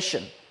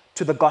conversation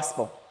to the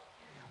gospel?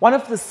 One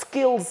of the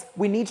skills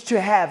we need to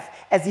have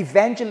as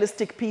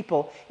evangelistic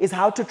people is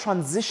how to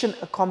transition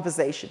a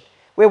conversation.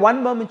 Where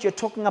one moment you're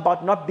talking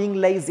about not being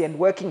lazy and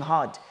working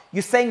hard.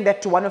 You're saying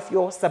that to one of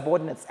your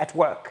subordinates at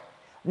work.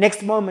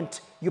 Next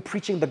moment, you're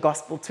preaching the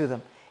gospel to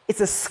them.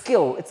 It's a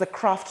skill, it's a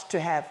craft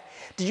to have.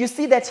 Did you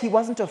see that he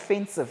wasn't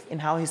offensive in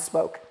how he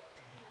spoke?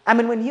 I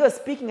mean, when he was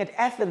speaking at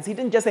Athens, he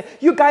didn't just say,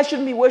 you guys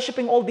shouldn't be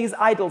worshiping all these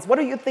idols. What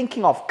are you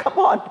thinking of? Come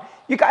on.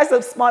 You guys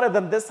are smarter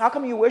than this. How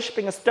come you're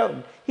worshiping a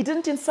stone? He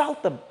didn't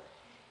insult them.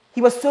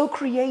 He was so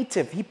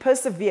creative. He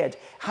persevered.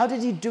 How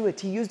did he do it?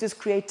 He used his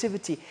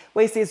creativity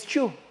where he says,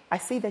 Chew, I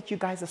see that you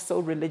guys are so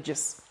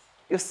religious.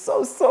 You're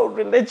so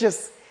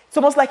religious. It's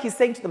almost like he's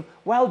saying to them,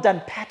 well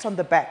done, pat on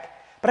the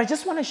back. But I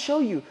just want to show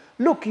you,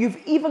 look, you've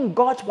even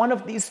got one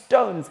of these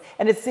stones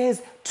and it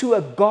says to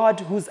a God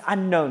who's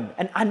unknown,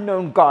 an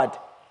unknown God.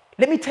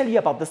 Let me tell you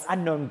about this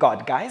unknown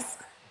God, guys.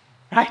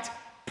 Right?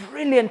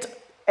 Brilliant.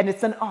 And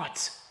it's an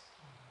art.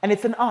 And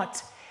it's an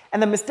art.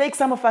 And the mistake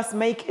some of us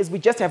make is we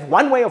just have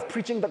one way of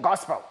preaching the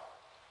gospel.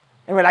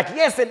 And we're like,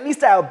 yes, at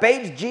least I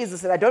obeyed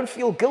Jesus and I don't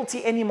feel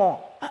guilty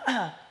anymore.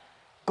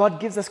 God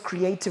gives us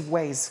creative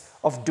ways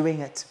of doing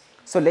it.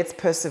 So let's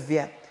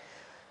persevere.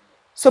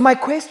 So my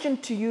question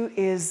to you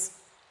is,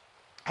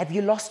 have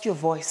you lost your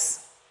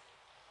voice?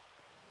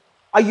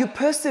 Are you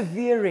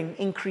persevering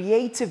in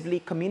creatively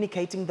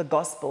communicating the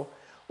gospel,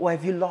 or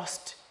have you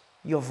lost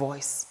your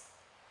voice?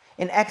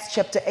 In Acts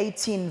chapter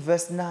 18,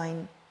 verse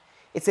 9,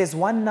 it says,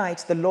 one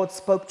night the Lord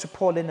spoke to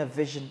Paul in a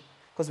vision,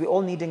 because we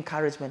all need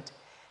encouragement.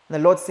 And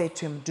the Lord said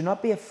to him, do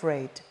not be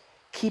afraid.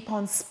 Keep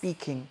on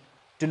speaking.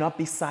 Do not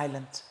be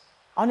silent.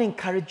 I want to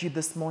encourage you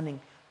this morning.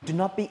 Do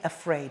not be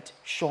afraid,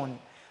 Sean.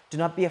 Do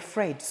not be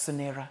afraid,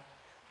 Sunera.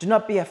 Do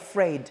not be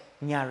afraid,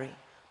 Nyari.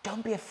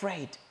 Don't be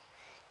afraid.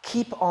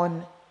 Keep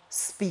on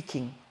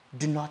speaking.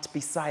 Do not be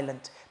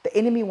silent. The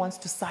enemy wants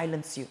to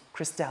silence you,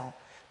 Christelle.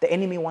 The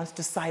enemy wants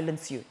to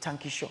silence you,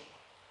 Tankisho.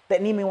 The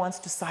enemy wants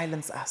to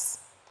silence us.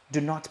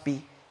 Do not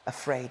be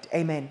afraid.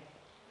 Amen.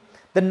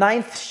 The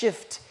ninth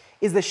shift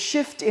is a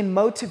shift in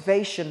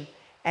motivation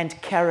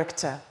and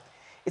character.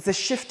 It's a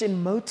shift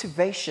in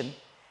motivation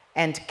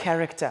and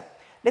character.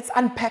 Let's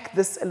unpack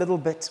this a little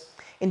bit.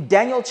 In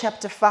Daniel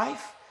chapter 5,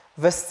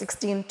 verse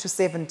 16 to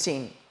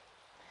 17.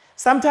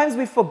 Sometimes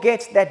we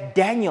forget that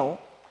Daniel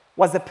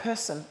was a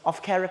person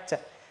of character.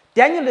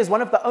 Daniel is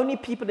one of the only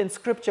people in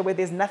Scripture where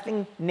there's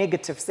nothing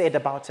negative said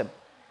about him.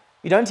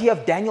 You don't hear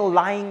of Daniel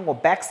lying or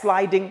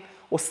backsliding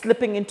or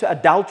slipping into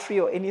adultery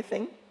or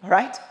anything,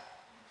 right?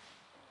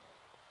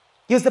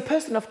 He was a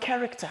person of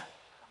character.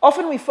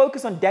 Often we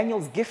focus on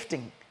Daniel's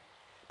gifting.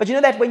 But you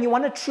know that when you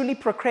want to truly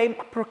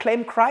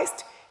proclaim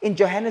Christ in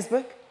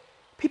Johannesburg,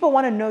 people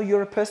want to know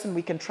you're a person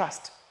we can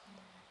trust.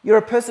 You're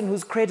a person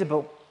who's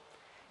credible.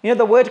 You know,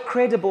 the word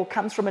credible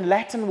comes from a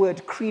Latin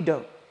word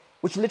credo,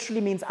 which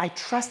literally means I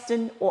trust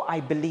in or I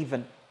believe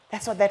in.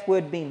 That's what that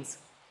word means.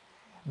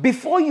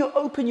 Before you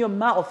open your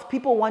mouth,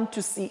 people want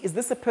to see, is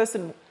this a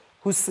person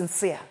who's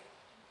sincere?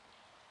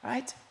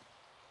 Right?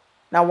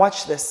 Now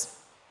watch this.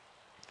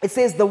 It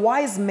says, the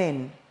wise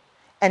men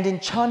and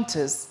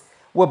enchanters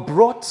were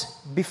brought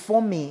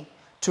before me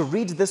to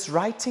read this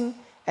writing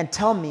and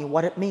tell me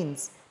what it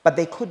means, but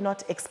they could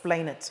not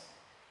explain it.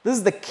 This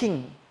is the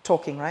king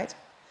talking, right?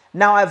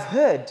 Now I've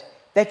heard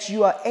that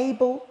you are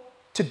able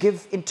to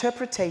give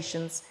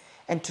interpretations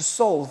and to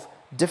solve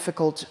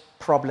difficult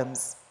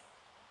problems.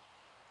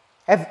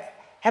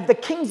 Have the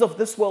kings of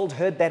this world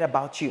heard that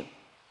about you?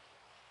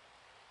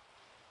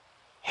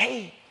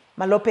 Hey,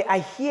 Malope, I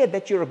hear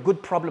that you're a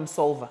good problem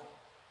solver.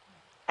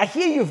 I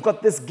hear you've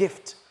got this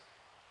gift.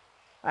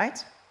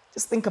 Right?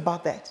 Just think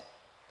about that.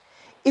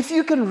 If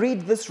you can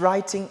read this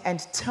writing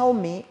and tell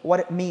me what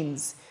it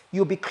means,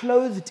 you'll be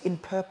clothed in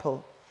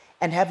purple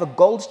and have a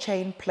gold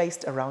chain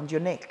placed around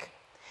your neck.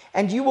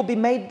 And you will be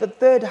made the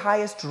third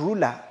highest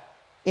ruler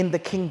in the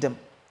kingdom.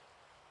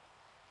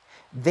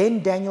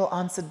 Then Daniel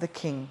answered the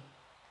king,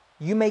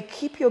 you may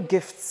keep your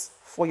gifts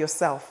for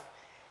yourself.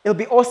 It'll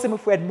be awesome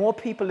if we had more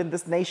people in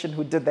this nation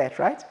who did that,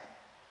 right?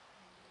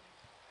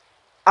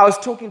 I was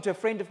talking to a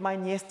friend of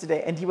mine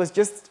yesterday, and he was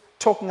just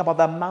talking about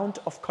the amount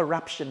of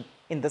corruption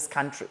in this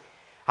country,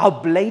 how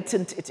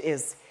blatant it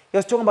is. He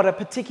was talking about a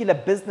particular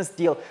business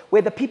deal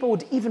where the people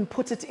would even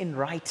put it in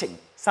writing,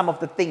 some of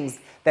the things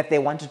that they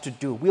wanted to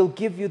do. We'll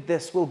give you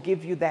this, we'll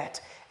give you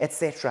that,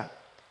 etc.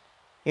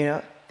 You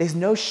know, there's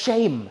no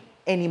shame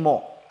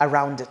anymore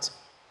around it.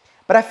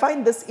 But I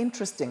find this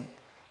interesting.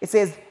 It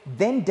says,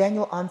 then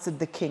Daniel answered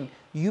the king,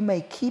 you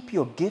may keep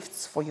your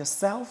gifts for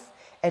yourself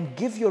and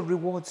give your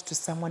rewards to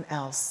someone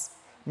else.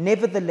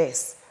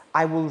 Nevertheless,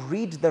 I will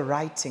read the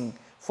writing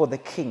for the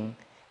king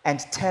and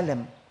tell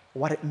him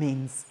what it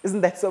means.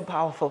 Isn't that so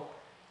powerful?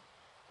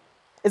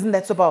 Isn't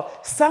that so powerful?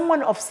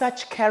 Someone of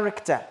such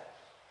character,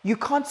 you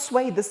can't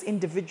sway this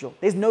individual.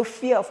 There's no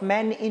fear of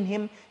man in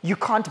him. You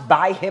can't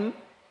buy him.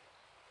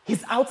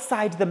 He's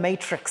outside the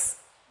matrix.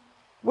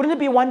 Wouldn't it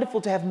be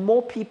wonderful to have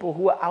more people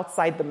who are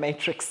outside the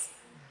matrix?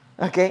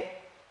 Okay?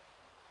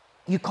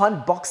 You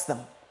can't box them,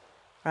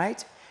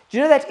 right? Do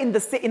you know that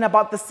in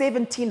about the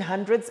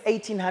 1700s,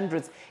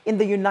 1800s, in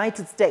the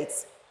United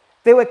States,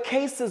 there were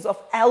cases of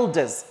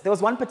elders. There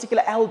was one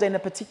particular elder in a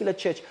particular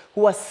church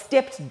who was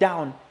stepped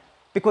down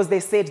because they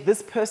said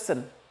this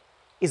person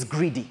is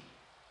greedy.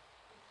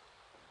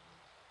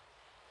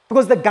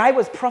 Because the guy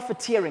was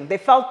profiteering. They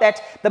felt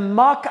that the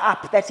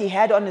markup that he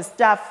had on his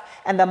stuff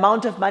and the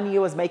amount of money he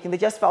was making, they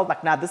just felt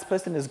like, nah, this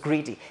person is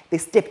greedy. They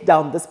stepped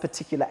down this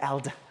particular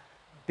elder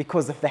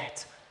because of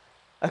that.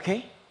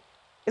 Okay?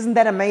 Isn't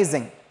that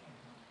amazing?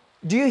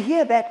 Do you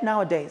hear that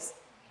nowadays?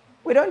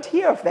 We don't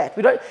hear of that.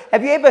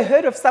 Have you ever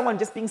heard of someone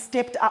just being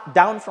stepped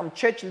down from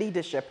church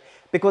leadership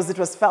because it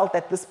was felt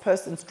that this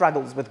person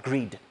struggles with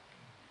greed?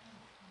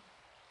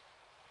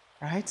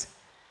 Right?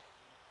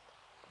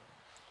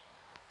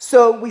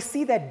 So we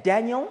see that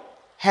Daniel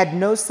had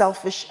no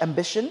selfish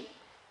ambition.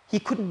 He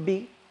couldn't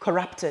be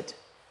corrupted.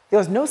 There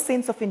was no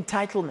sense of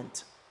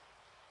entitlement.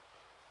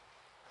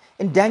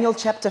 In Daniel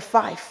chapter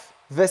 5,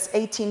 verse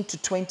 18 to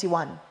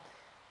 21,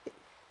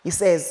 he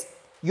says,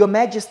 Your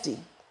Majesty,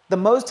 the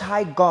Most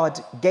High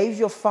God gave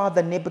your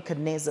father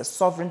Nebuchadnezzar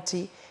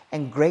sovereignty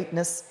and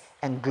greatness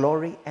and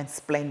glory and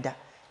splendor.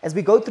 As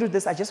we go through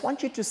this, I just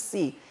want you to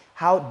see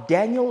how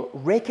Daniel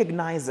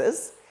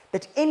recognizes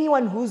that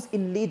anyone who's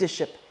in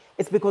leadership,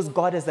 it's because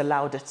God has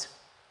allowed it.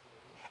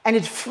 And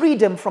it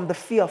freed him from the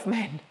fear of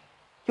man.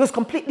 He was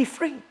completely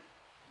free.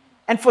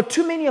 And for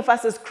too many of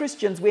us as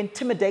Christians, we're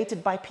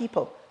intimidated by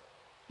people.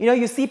 You know,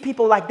 you see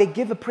people like they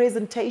give a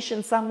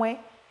presentation somewhere,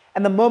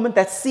 and the moment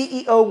that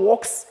CEO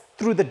walks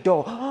through the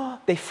door,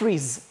 they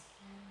freeze.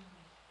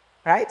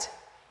 Right?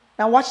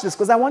 Now watch this,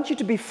 because I want you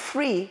to be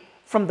free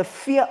from the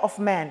fear of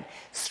man,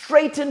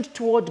 straightened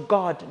toward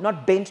God,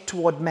 not bent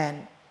toward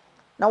man.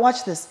 Now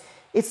watch this.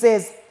 It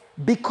says,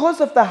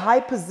 because of the high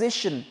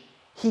position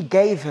he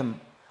gave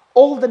him,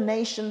 all the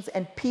nations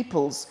and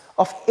peoples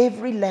of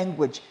every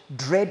language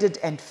dreaded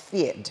and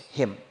feared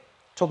him.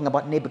 Talking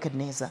about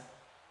Nebuchadnezzar.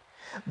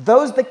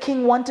 Those the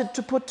king wanted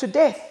to put to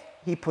death,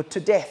 he put to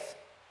death.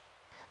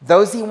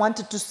 Those he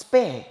wanted to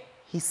spare,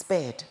 he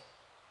spared.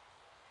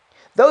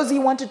 Those he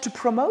wanted to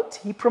promote,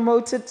 he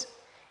promoted.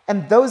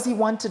 And those he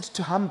wanted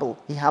to humble,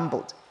 he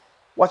humbled.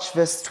 Watch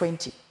verse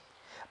 20.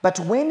 But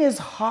when his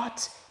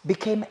heart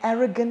became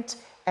arrogant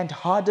and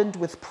hardened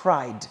with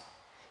pride,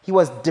 he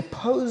was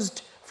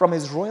deposed from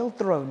his royal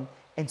throne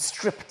and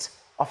stripped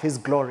of his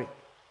glory.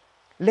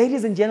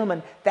 Ladies and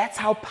gentlemen, that's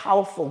how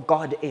powerful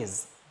God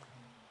is.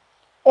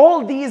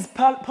 All these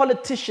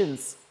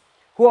politicians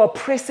who are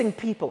oppressing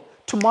people,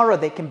 tomorrow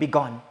they can be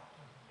gone.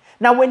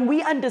 Now, when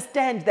we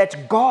understand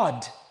that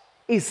God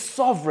is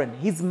sovereign,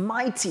 he's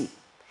mighty,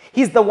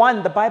 he's the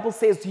one, the Bible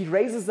says, he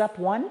raises up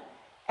one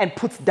and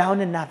puts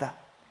down another.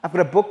 I've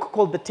got a book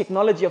called The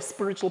Technology of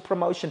Spiritual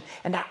Promotion,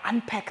 and I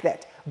unpack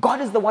that. God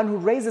is the one who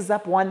raises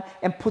up one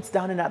and puts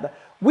down another.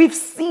 We've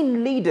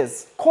seen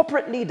leaders,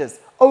 corporate leaders,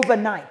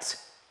 overnight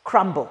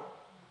crumble,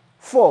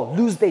 fall,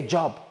 lose their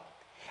job.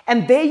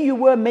 And there you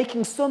were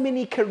making so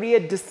many career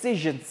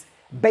decisions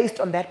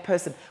based on that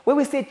person. Where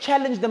we say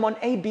challenge them on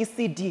A, B,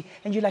 C, D,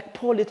 and you're like,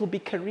 poor little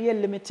bit, career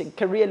limiting,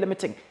 career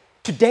limiting.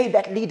 Today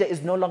that leader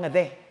is no longer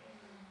there.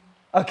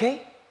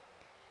 Okay?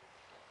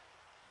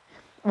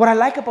 What I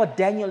like about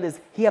Daniel is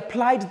he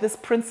applied this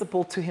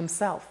principle to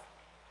himself.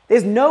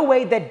 There's no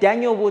way that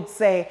Daniel would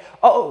say,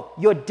 oh,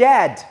 your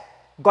dad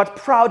got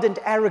proud and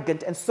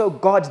arrogant and so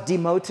God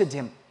demoted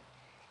him.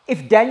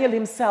 If Daniel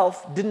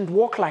himself didn't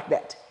walk like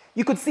that,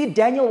 you could see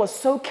Daniel was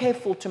so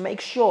careful to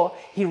make sure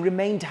he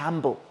remained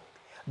humble.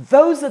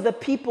 Those are the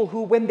people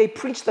who, when they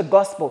preach the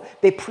gospel,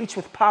 they preach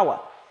with power.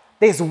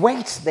 There's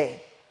weight there.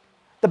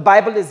 The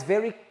Bible is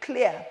very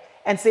clear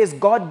and says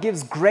God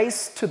gives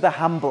grace to the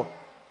humble.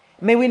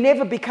 May we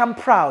never become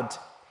proud.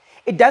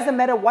 It doesn't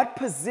matter what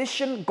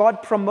position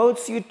God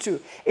promotes you to.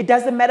 It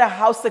doesn't matter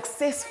how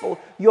successful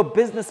your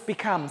business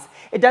becomes.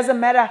 It doesn't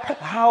matter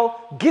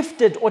how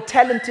gifted or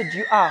talented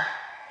you are.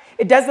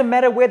 It doesn't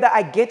matter whether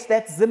I get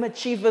that Zim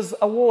Achievers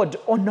Award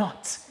or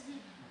not.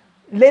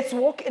 Let's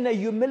walk in a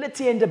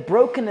humility and a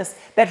brokenness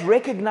that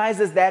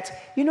recognizes that,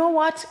 you know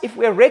what? If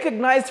we're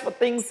recognized for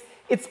things,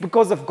 it's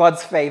because of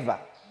God's favor,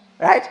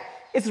 right?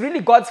 It's really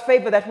God's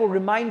favor that will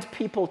remind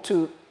people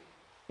to,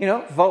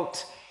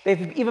 vote. There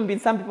have even been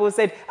some people who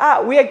said,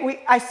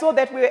 I saw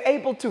that we were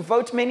able to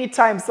vote many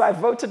times, so I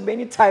voted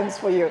many times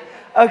for you.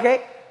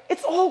 Okay?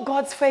 It's all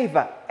God's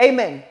favor.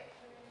 Amen.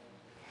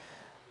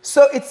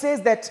 So it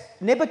says that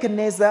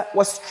Nebuchadnezzar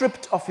was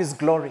stripped of his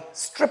glory.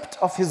 Stripped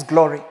of his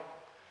glory.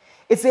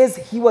 It says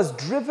he was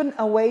driven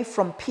away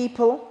from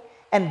people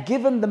and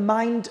given the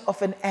mind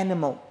of an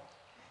animal.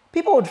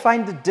 People would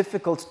find it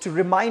difficult to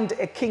remind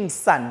a king's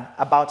son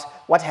about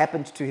what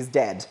happened to his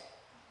dad,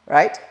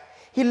 right?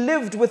 He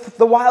lived with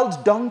the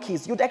wild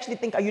donkeys. You'd actually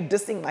think, are you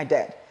dissing my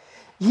dad?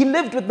 He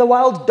lived with the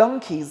wild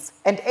donkeys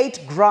and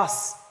ate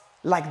grass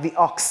like the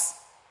ox.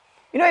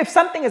 If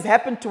something has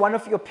happened to one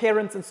of your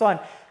parents and so on,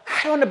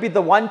 I don't want to be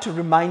the one to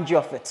remind you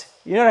of it.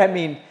 You know what I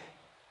mean?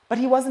 But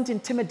he wasn't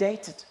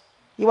intimidated.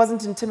 He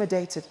wasn't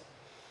intimidated.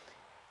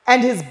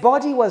 And his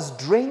body was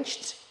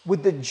drenched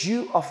with the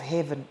dew of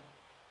heaven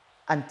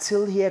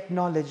until he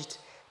acknowledged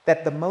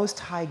that the Most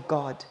High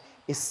God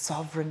is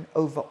sovereign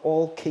over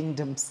all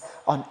kingdoms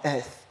on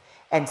earth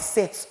and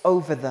sets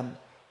over them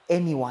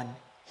anyone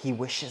he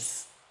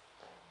wishes.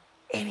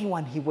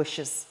 Anyone he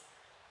wishes.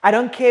 I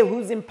don't care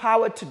who's in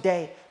power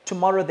today.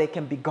 Tomorrow they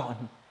can be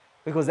gone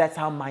because that's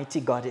how mighty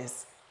God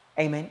is.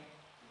 Amen.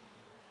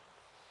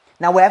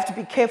 Now we have to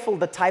be careful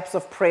the types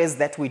of prayers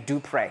that we do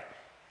pray.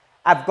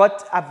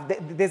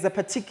 There's a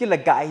particular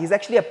guy. He's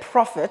actually a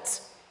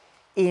prophet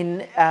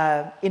in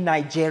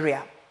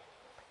Nigeria.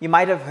 You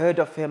might have heard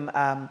of him,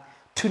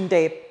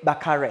 Tunde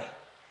Bakare.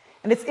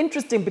 And it's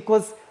interesting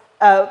because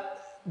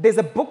there's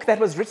a book that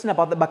was written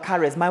about the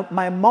Bakares.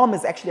 My mom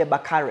is actually a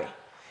Bakare.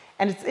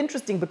 And it's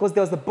interesting because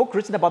there was a book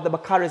written about the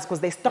Bakares because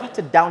they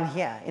started down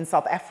here in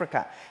South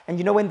Africa. And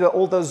when there were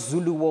all those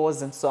Zulu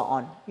wars and so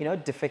on,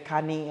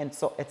 Defekani and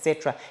so,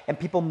 etc. And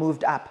people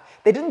moved up.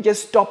 They didn't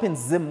just stop in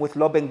Zim with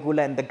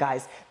Lobengula and the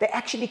guys. They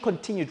actually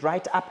continued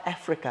right up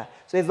Africa.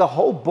 So there's a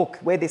whole book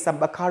where there's some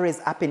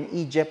Bakares up in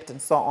Egypt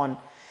and so on.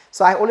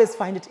 So I always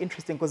find it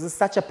interesting because he's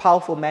such a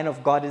powerful man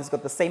of God and he's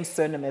got the same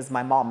surname as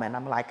my mom. And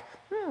I'm like,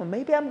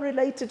 maybe I'm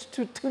related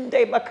to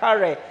Tunde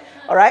Bakare,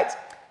 all right?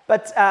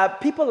 But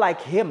people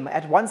like him,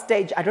 at one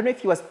stage, I don't know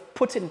if he was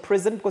put in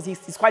prison because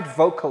he's quite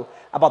vocal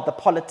about the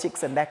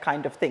politics and that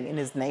kind of thing in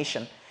his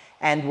nation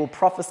and will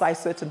prophesy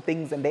certain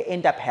things and they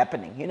end up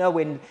happening.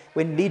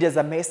 When leaders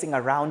are messing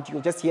around,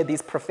 you'll just hear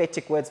these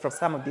prophetic words from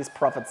some of these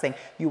prophets saying,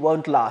 you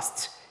won't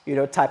last.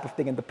 Type of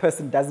thing, and the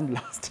person doesn't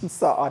last, and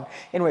so on.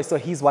 Anyway, so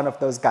he's one of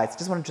those guys.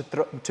 Just wanted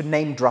to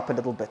name drop a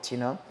little bit,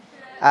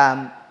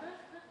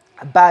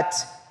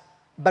 But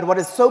what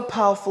is so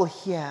powerful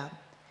here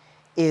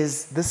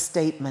is this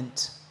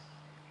statement: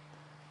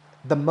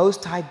 the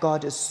Most High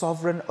God is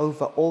sovereign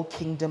over all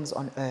kingdoms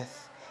on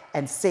earth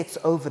and sets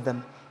over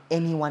them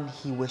anyone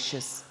he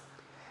wishes.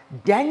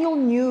 Daniel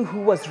knew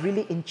who was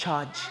really in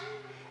charge,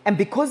 and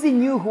because he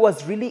knew who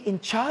was really in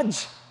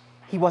charge,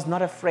 he was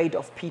not afraid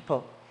of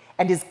people.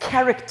 And his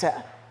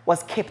character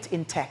was kept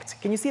intact.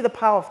 Can you see the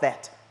power of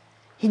that?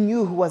 He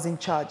knew who was in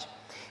charge.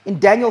 In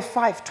Daniel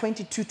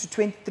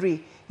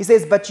 5:22-23, he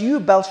says, "But you,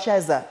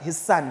 Belshazzar, his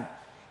son,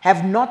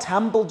 have not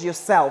humbled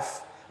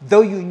yourself,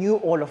 though you knew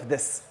all of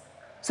this."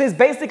 So he's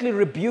basically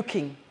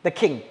rebuking the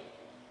king.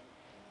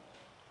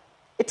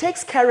 It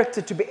takes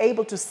character to be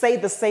able to say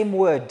the same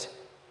word,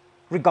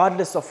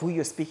 regardless of who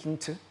you're speaking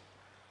to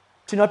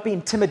not be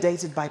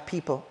intimidated by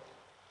people.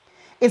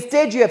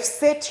 Instead, you have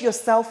set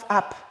yourself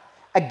up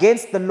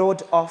against the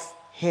Lord of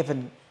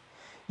heaven.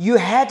 You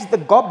had the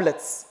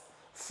goblets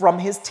from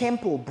his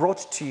temple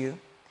brought to you,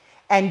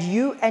 and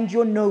you and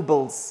your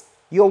nobles,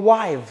 your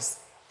wives,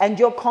 and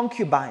your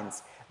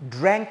concubines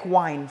drank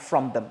wine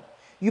from them.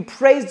 You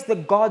praised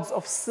the gods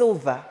of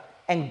silver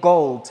and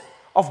gold,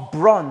 of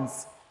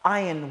bronze,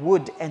 iron,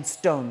 wood, and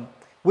stone,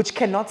 which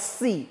cannot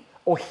see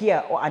or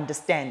hear or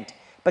understand.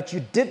 But you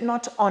did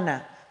not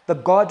honor the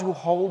God who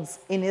holds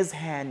in his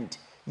hand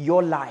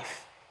your life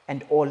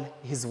and all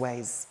his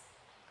ways.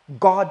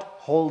 God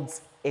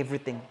holds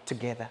everything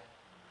together.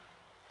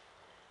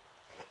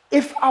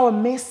 If our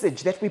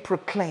message that we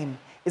proclaim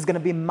is going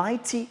to be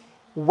mighty,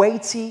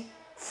 weighty,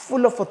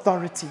 full of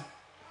authority,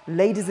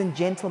 ladies and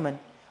gentlemen,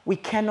 we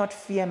cannot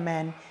fear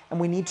man, and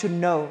we need to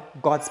know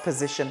God's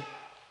position.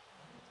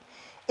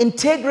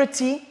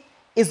 Integrity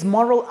is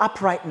moral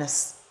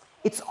uprightness,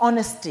 it's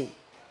honesty,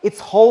 it's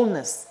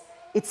wholeness,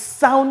 it's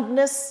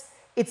soundness,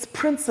 it's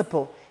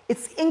principle,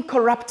 it's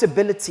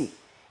incorruptibility,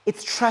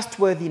 it's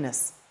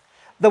trustworthiness.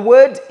 The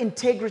word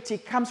integrity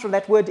comes from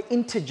that word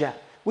integer,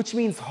 which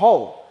means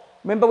whole.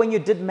 Remember when you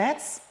did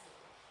maths?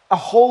 A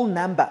whole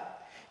number.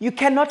 You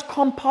cannot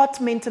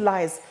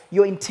compartmentalize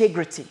your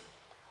integrity.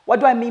 What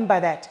do I mean by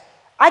that?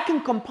 I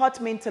can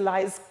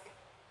compartmentalize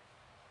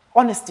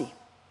honesty.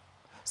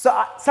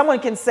 So someone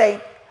can say,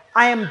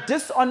 I am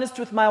dishonest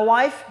with my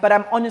wife, but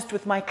I'm honest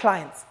with my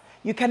clients.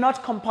 You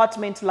cannot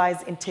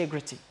compartmentalize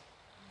integrity.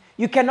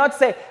 You cannot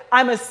say,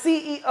 I'm a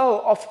CEO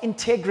of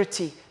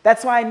integrity.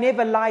 That's why I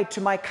never lie to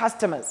my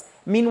customers.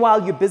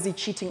 Meanwhile, you're busy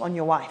cheating on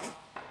your wife.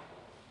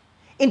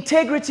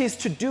 Integrity is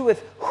to do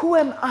with who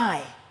am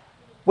I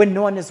when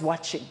no one is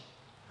watching?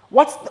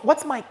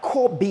 What's my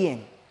core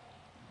being?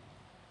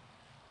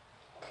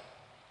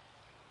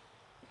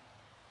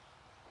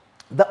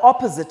 The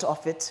opposite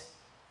of it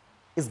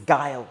is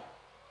guile.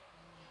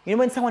 You know,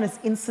 when someone is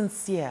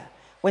insincere,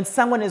 when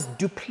someone is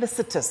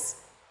duplicitous,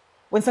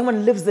 when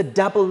someone lives a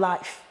double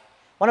life.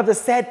 One of the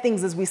sad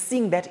things is we're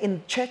seeing that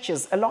in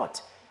churches a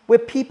lot, where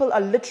people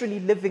are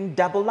literally living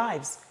double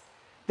lives.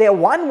 They're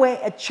one way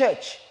at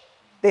church,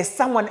 there's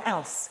someone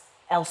else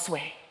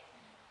elsewhere,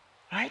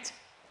 right?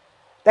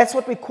 That's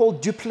what we call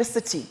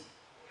duplicity.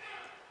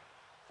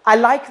 I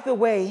like the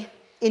way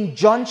in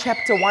John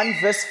chapter 1,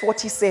 verse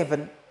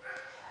 47,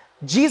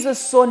 Jesus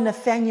saw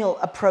Nathanael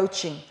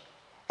approaching,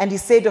 and he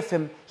said of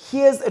him,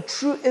 here's a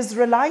true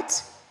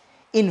Israelite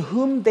in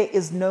whom there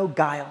is no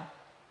guile.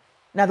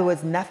 In other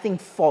words, nothing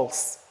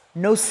false,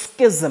 no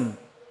schism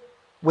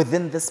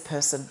within this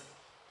person.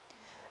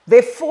 There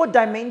are 4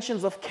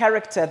 dimensions of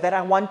character that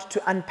I want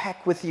to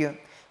unpack with you,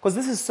 because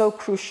this is so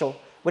crucial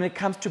when it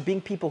comes to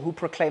being people who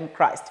proclaim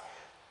Christ.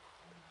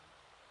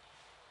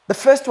 The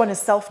first one is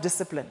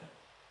self-discipline.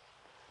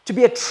 To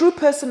be a true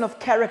person of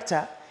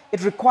character,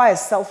 it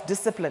requires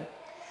self-discipline.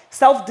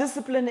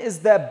 Self-discipline is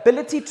the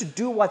ability to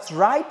do what's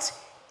right,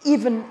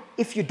 even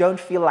if you don't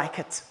feel like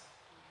it.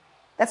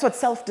 That's what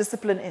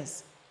self-discipline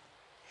is.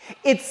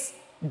 It's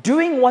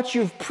doing what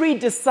you've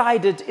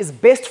pre-decided is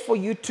best for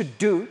you to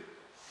do.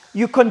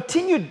 You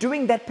continue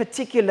doing that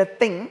particular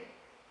thing,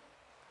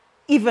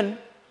 even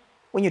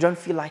when you don't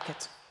feel like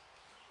it.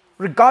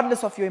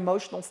 Regardless of your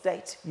emotional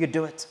state, you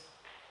do it.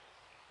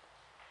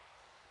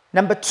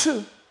 Number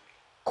 2,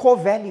 core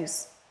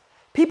values.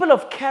 People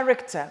of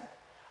character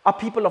are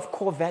people of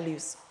core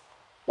values.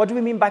 What do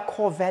we mean by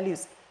core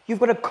values? You've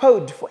got a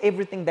code for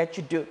everything that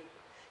you do.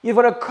 You've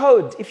got a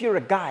code if you're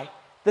a guy.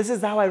 This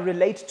is how I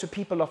relate to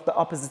people of the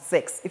opposite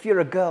sex. If you're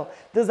a girl,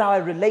 this is how I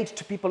relate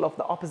to people of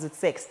the opposite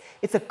sex.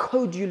 It's a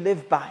code you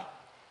live by.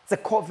 It's a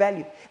core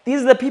value.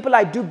 These are the people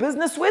I do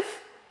business with,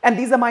 and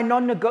these are my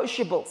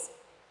non-negotiables.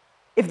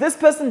 If this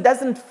person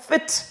doesn't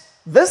fit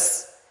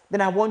this,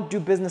 then I won't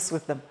do business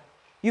with them.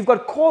 You've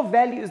got core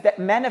values that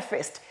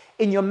manifest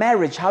in your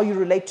marriage, how you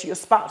relate to your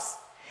spouse.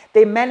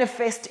 They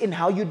manifest in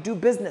how you do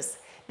business.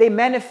 They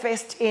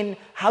manifest in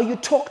how you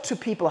talk to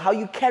people, how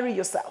you carry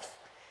yourself,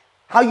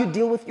 how you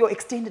deal with your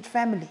extended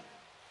family.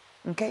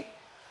 Okay?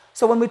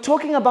 So when we're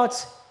talking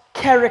about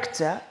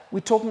character, we're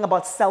talking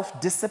about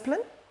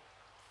self-discipline.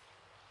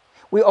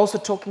 We're also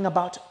talking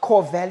about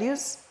core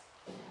values.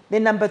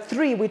 Then number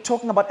 3, we're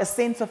talking about a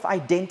sense of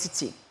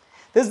identity.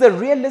 This is a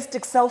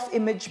realistic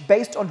self-image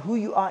based on who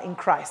you are in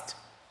Christ.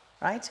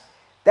 Right?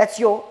 That's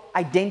your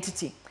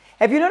identity.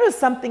 Have you noticed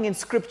something in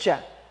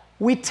Scripture?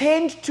 We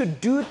tend to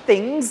do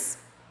things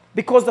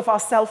because of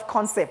our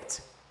self-concept.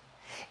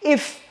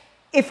 If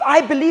I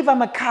believe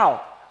I'm a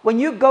cow, when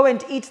you go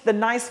and eat the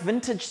nice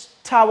vintage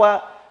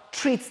tower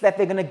treats that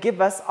they're going to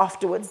give us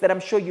afterwards, that I'm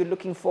sure you're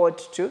looking forward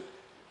to,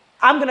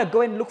 I'm going to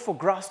go and look for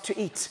grass to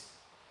eat.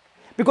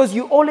 because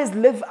you always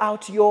live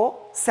out your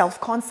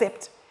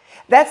self-concept.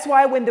 That's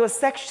why when there was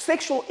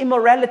sexual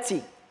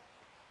immorality,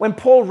 when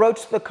Paul wrote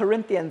to the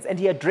Corinthians and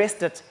he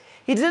addressed it,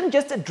 he didn't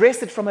just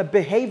address it from a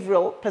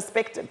behavioral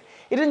perspective.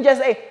 He didn't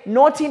just say,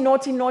 naughty,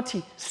 naughty,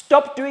 naughty,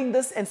 stop doing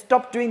this and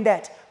stop doing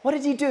that. What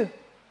did he do?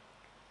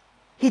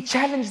 He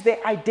challenged their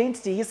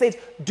identity. He said,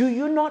 do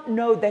you not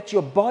know that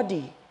your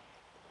body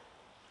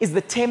is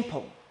the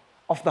temple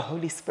of the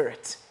Holy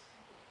Spirit?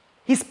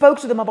 He spoke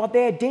to them about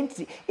their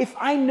identity. If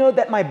I know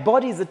that my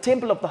body is the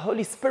temple of the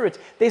Holy Spirit,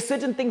 there's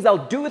certain things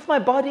I'll do with my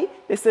body,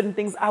 there's certain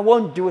things I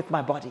won't do with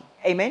my body.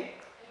 Amen?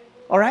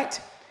 All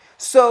right?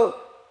 So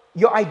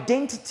your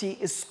identity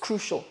is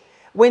crucial.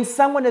 When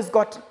someone has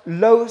got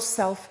low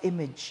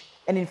self-image,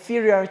 an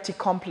inferiority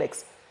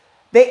complex,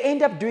 they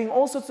end up doing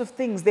all sorts of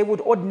things they would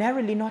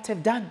ordinarily not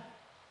have done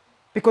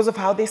because of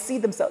how they see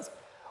themselves.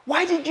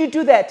 Why did you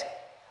do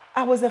that?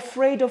 I was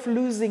afraid of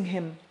losing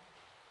him.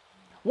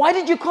 Why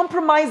did you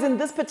compromise in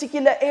this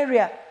particular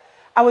area?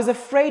 I was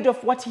afraid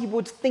of what he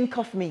would think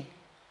of me.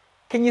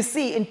 Can you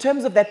see, in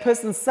terms of that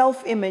person's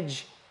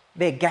self-image,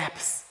 there are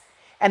gaps.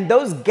 And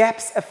those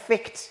gaps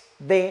affect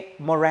their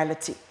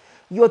morality.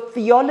 Your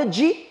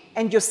theology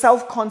and your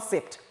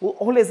self-concept will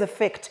always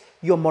affect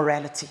your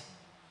morality.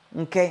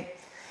 Okay?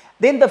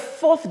 Then the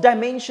fourth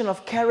dimension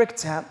of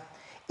character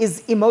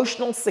is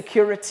emotional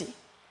security.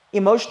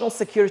 Emotional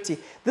security.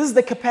 This is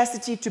the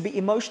capacity to be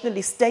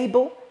emotionally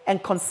stable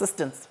and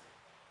consistent.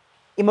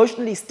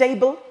 Emotionally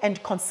stable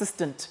and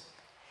consistent.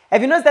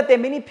 Have you noticed that there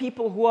are many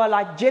people who are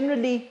like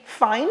generally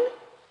fine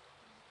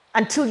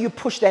until you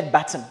push that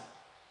button? Have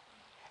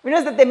you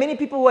noticed that there are many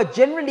people who are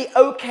generally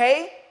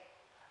okay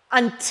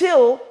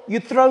until you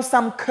throw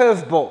some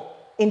curveball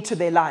into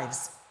their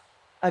lives?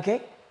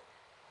 Okay?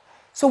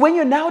 So when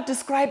you're now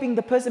describing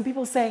the person,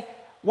 people say,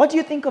 what do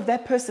you think of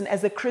that person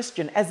as a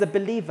Christian, as a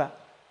believer?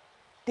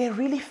 They're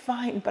really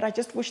fine, but I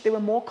just wish they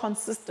were more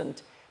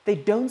consistent. They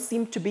don't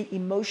seem to be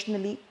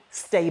emotionally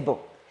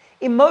stable.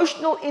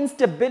 Emotional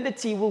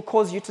instability will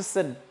cause you to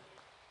sin.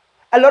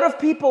 A lot of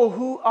people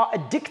who are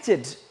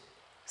addicted,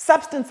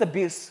 substance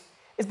abuse,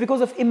 is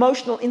because of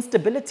emotional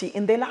instability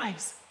in their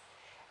lives.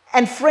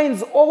 And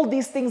friends, all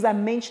these things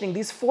I'm mentioning,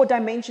 these four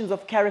dimensions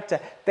of character,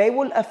 they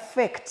will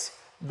affect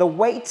the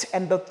weight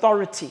and the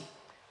authority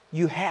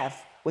you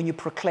have when you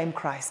proclaim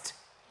Christ.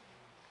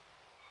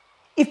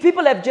 If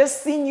people have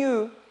just seen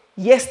you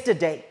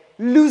yesterday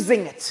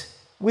losing it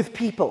with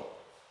people,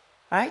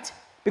 right?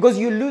 Because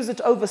you lose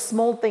it over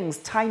small things,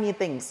 tiny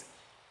things,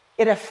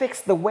 it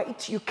affects the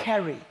weight you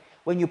carry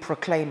when you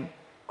proclaim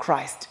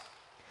Christ.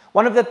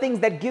 One of the things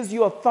that gives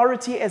you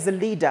authority as a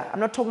leader, I'm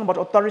not talking about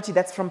authority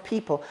that's from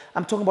people,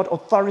 I'm talking about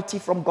authority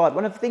from God.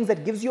 One of the things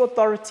that gives you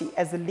authority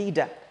as a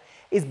leader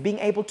is being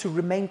able to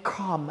remain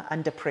calm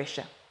under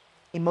pressure.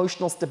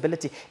 Emotional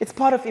stability. It's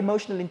part of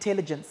emotional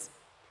intelligence.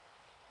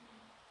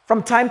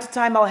 From time to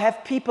time, I'll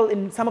have people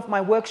in some of my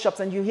workshops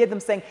and you hear them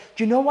saying,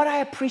 do you know what I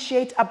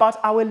appreciate about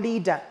our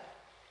leader?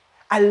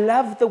 I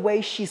love the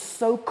way she's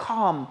so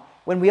calm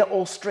when we are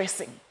all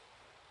stressing.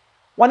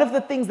 One of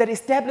the things that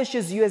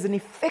establishes you as an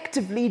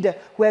effective leader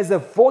who has a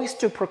voice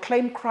to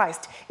proclaim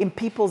Christ in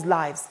people's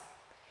lives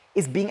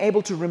is being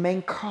able to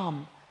remain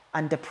calm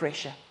under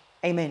pressure.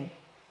 Amen.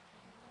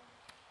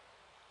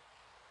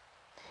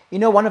 You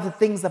know, one of the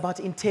things about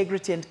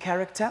integrity and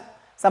character,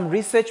 some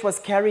research was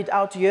carried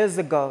out years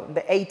ago, in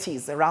the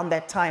 80s, around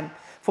that time,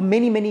 for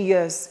many, many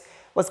years,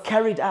 was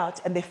carried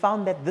out, and they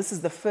found that this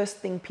is the first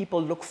thing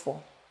people look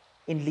for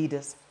in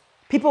leaders.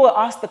 People were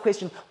asked the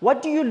question,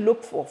 what do you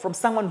look for from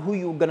someone who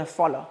you're going to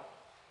follow?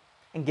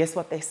 And guess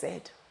what they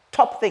said?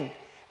 Top thing.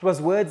 It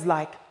was words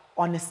like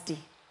honesty,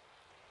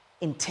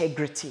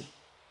 integrity,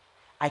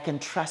 I can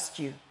trust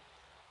you,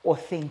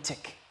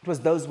 authentic. It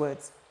was those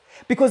words.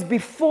 Because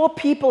before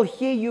people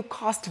hear you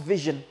cast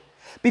vision,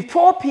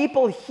 before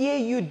people hear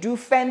you do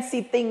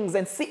fancy things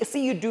and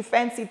see you do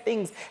fancy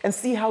things and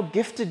see how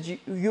gifted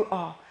you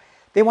are,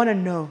 they want to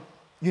know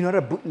you're not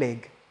a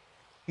bootleg,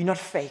 you're not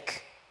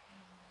fake.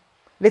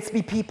 Let's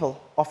be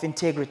people of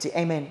integrity.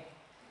 Amen.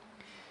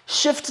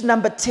 Shift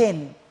number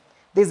 10.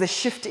 There's a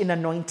shift in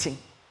anointing.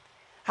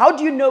 How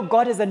do you know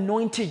God has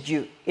anointed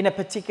you in a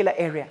particular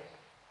area?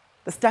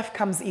 The stuff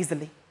comes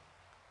easily.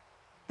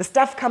 The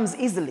stuff comes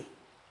easily.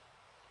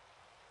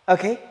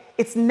 Okay?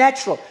 It's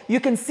natural. You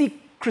can see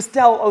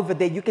Christelle over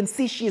there. You can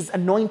see she's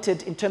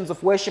anointed in terms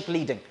of worship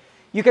leading.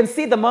 You can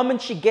see the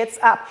moment she gets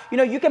up. You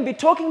know, you can be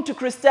talking to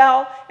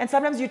Christelle and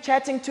sometimes you're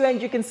chatting to her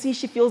and you can see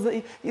she feels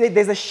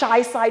there's a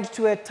shy side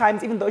to her at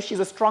times, even though she's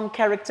a strong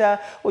character,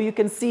 or you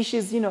can see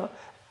she's,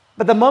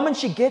 but the moment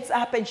she gets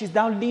up and she's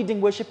now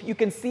leading worship, you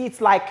can see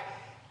it's like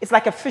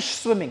a fish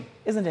swimming,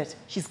 isn't it?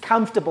 She's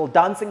comfortable,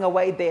 dancing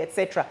away there,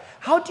 etc.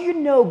 How do you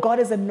know God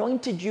has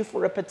anointed you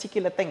for a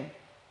particular thing?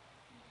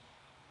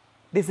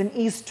 There's an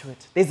ease to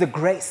it. There's a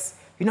grace.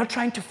 You're not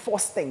trying to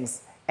force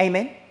things.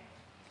 Amen?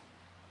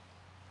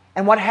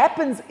 And what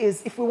happens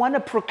is, if we want to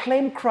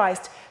proclaim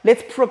Christ,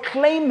 let's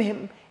proclaim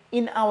him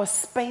in our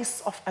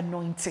space of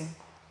anointing.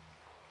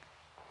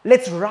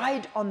 Let's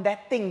ride on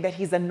that thing that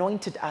he's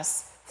anointed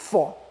us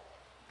for.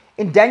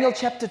 In Daniel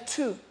chapter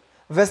 2,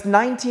 verse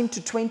 19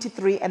 to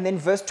 23, and then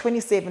verse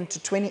 27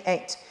 to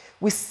 28,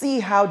 we see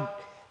how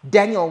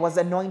Daniel was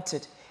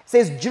anointed. It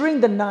says, during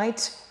the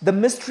night, the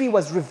mystery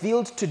was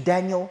revealed to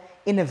Daniel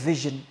in a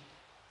vision.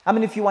 How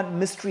many of you want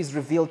mysteries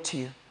revealed to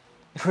you?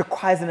 It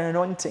requires an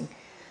anointing.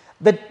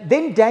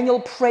 Then Daniel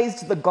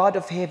praised the God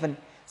of heaven.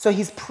 So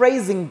he's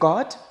praising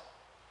God.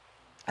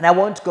 And I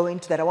won't go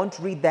into that. I won't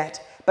read that.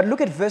 But look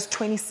at verse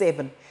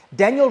 27.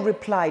 Daniel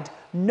replied,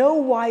 no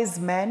wise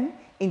man,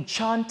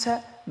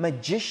 enchanter,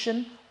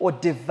 magician, or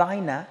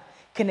diviner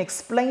can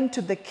explain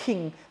to the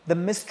king the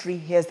mystery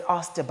he has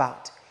asked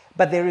about.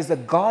 But there is a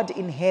God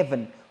in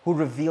heaven who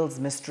reveals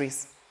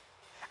mysteries.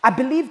 I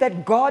believe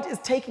that God is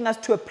taking us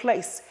to a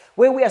place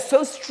where we are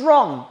so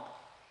strong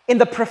in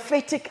the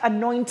prophetic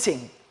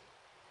anointing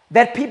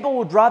that people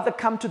would rather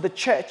come to the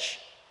church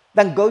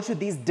than go to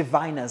these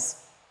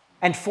diviners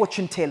and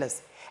fortune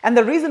tellers. And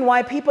the reason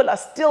why people are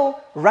still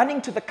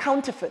running to the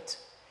counterfeit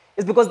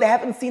is because they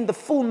haven't seen the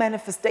full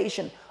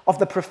manifestation of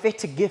the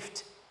prophetic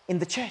gift in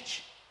the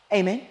church.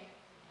 Amen.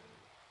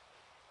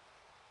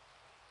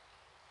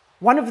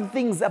 One of the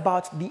things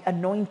about the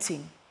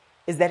anointing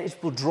is that it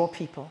will draw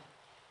people.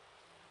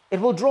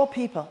 It will draw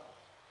people.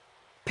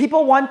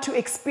 People want to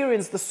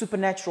experience the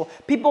supernatural.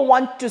 People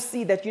want to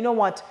see that, you know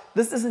what,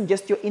 this isn't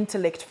just your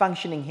intellect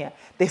functioning here.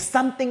 There's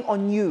something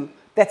on you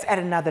that's at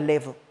another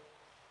level.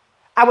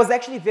 I was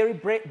actually very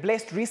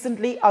blessed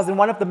recently. I was in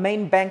one of the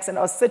main banks and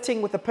I was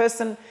sitting with a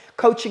person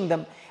coaching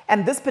them.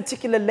 And this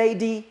particular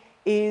lady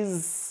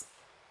is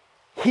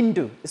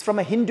Hindu, is from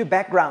a Hindu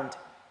background.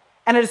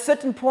 And at a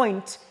certain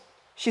point,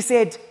 she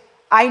said,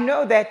 I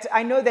know that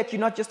you're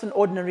not just an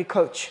ordinary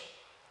coach.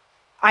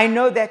 I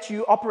know that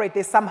you operate,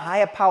 there's some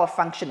higher power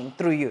functioning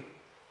through you.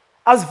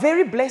 I was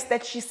very blessed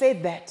that she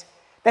said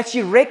that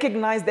she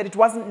recognized that it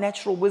wasn't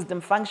natural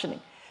wisdom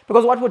functioning.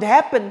 Because what would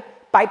happen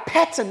by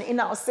pattern in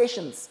our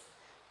sessions,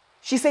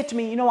 she said to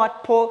me, you know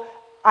what, Paul,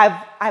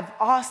 I've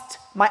asked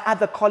my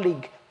other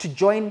colleague to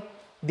join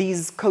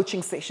these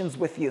coaching sessions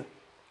with you.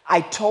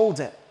 I told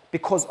her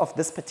because of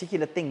this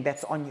particular thing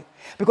that's on you.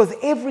 Because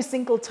every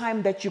single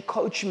time that you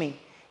coach me,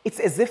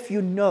 it's as if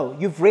you know,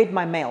 you've read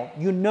my mail,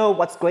 you know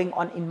what's going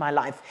on in my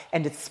life,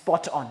 and it's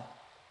spot on.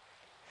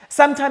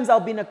 Sometimes I'll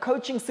be in a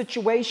coaching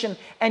situation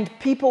and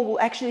people will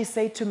actually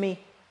say to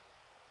me,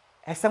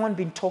 has someone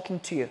been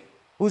talking to you?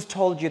 Who's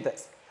told you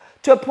this?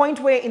 To a point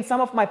where in some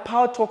of my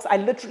power talks, I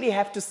literally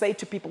have to say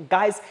to people,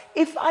 guys,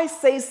 if I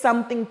say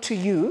something to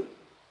you,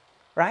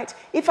 right?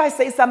 If I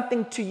say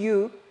something to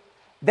you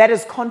that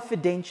is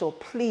confidential,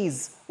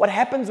 please, what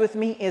happens with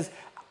me is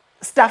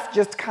stuff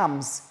just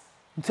comes.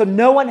 So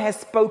no one has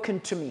spoken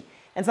to me.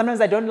 And sometimes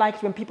I don't like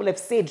it when people have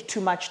said too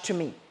much to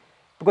me,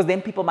 because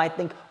then people might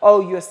think,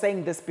 oh, you're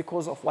saying this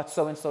because of what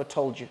so-and-so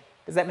told you.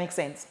 Does that make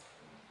sense?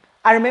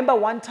 I remember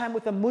one time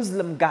with a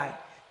Muslim guy,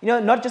 you know,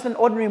 not just an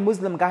ordinary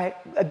Muslim guy,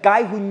 a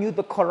guy who knew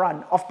the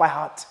Quran off by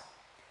heart.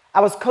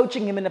 I was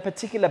coaching him in a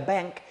particular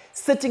bank,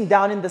 sitting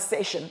down in the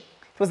session.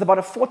 It was about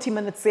a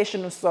 40-minute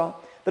session or so.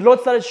 The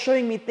Lord started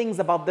showing me things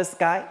about this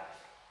guy.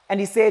 And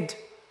he said,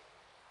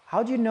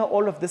 how do you know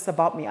all of this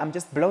about me? I'm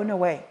just blown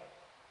away.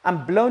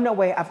 I'm blown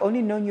away. I've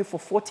only known you for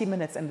 40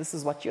 minutes and this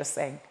is what you're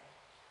saying,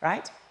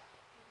 right?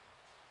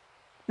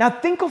 Now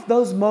think of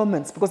those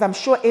moments, because I'm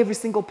sure every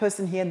single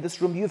person here in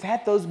this room, you've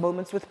had those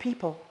moments with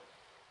people.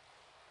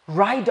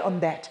 Ride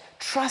on that.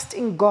 Trust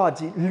in God.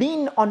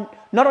 Lean on,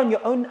 not on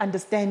your own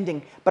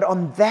understanding, but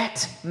on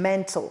that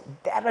mantle,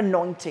 that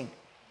anointing.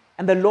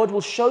 And the Lord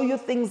will show you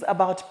things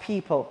about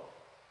people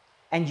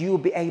and you will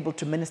be able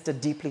to minister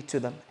deeply to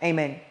them.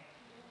 Amen.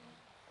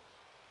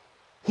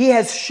 He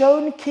has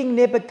shown King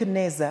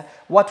Nebuchadnezzar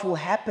what will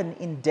happen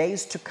in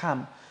days to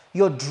come.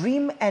 Your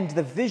dream and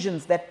the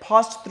visions that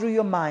passed through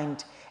your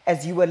mind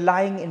as you were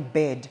lying in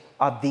bed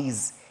are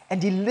these.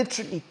 And he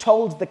literally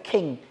told the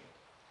king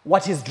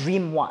what his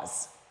dream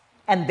was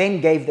and then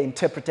gave the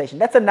interpretation.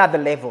 That's another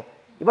level.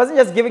 He wasn't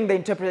just giving the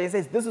interpretation. He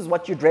says, this is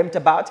what you dreamt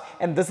about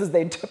and this is the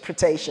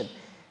interpretation.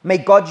 May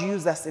God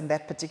use us in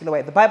that particular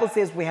way. The Bible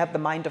says we have the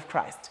mind of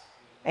Christ.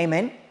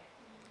 Amen.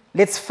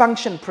 Let's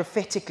function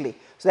prophetically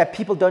so that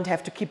people don't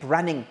have to keep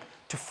running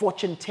to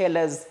fortune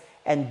tellers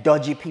and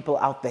dodgy people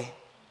out there.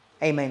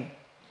 Amen.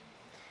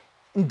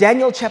 In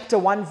Daniel chapter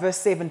 1, verse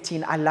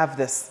 17, I love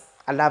this.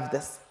 I love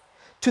this.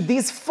 To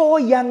these 4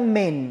 young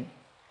men,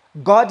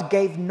 God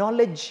gave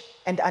knowledge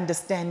and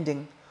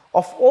understanding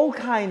of all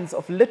kinds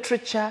of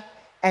literature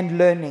and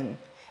learning.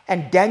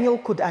 And Daniel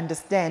could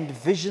understand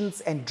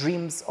visions and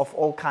dreams of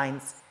all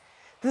kinds.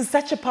 This is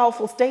such a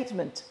powerful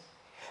statement.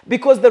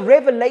 Because the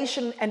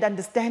revelation and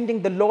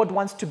understanding the Lord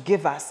wants to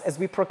give us as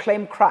we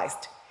proclaim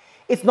Christ,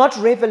 it's not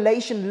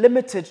revelation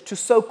limited to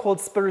so-called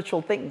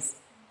spiritual things.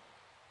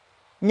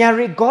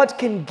 Nyari, God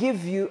can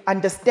give you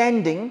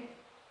understanding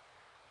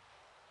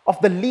of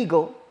the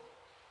legal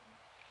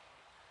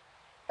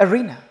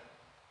arena.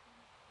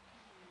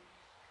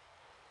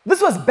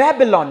 This was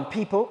Babylon,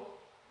 people.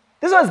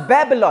 This was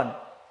Babylon.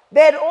 They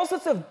had all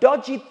sorts of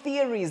dodgy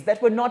theories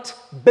that were not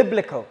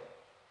biblical.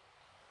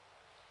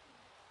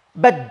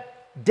 But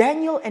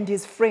Daniel and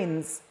his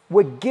friends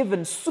were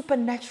given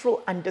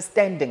supernatural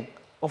understanding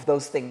of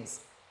those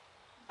things.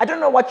 I don't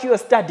know what you are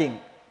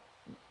studying.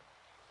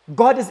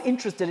 God is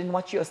interested in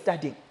what you are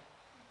studying.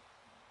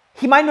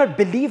 He might not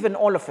believe in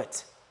all of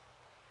it,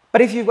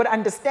 but if you've got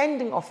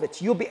understanding of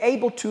it, you'll be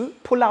able to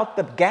pull out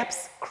the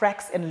gaps,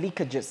 cracks, and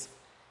leakages.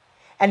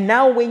 And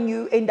now when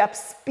you end up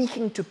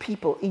speaking to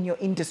people in your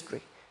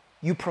industry,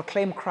 you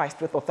proclaim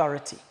Christ with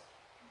authority.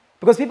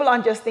 Because people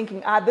aren't just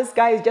thinking, this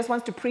guy just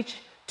wants to preach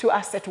to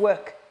us at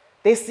work.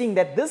 They're seeing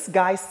that this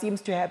guy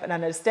seems to have an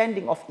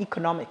understanding of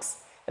economics,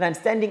 an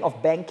understanding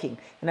of banking,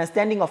 an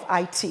understanding of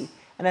IT, an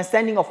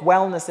understanding of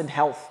wellness and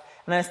health,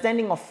 an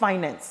understanding of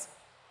finance,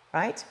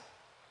 right?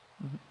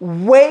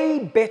 Way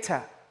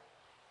better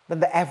than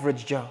the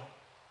average Joe.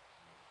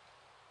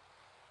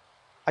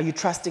 Are you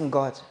trusting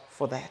God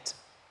for that?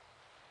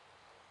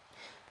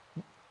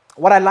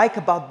 What I like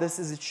about this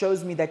is it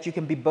shows me that you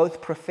can be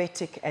both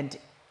prophetic and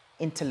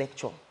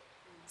intellectual.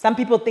 Some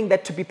people think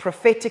that to be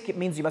prophetic, it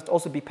means you must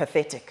also be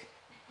pathetic.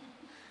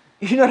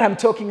 You know what I'm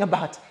talking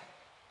about?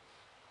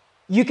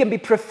 You can be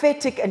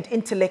prophetic and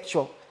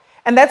intellectual.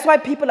 And that's why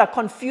people are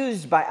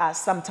confused by us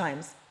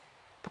sometimes.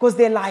 Because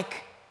they're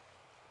like,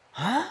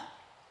 huh?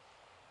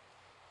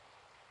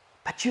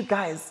 But you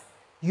guys,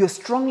 you're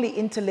strongly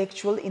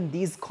intellectual in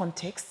these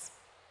contexts.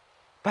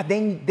 But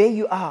then there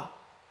you are.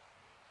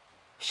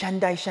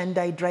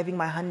 Shandai, driving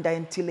my Hyundai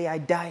until I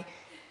die.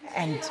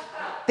 And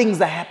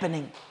things are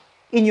happening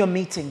in your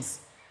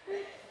meetings.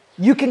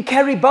 You can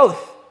carry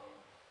both.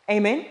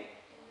 Amen?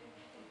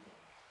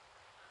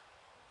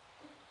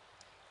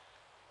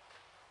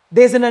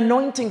 There's an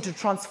anointing to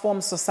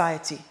transform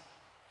society.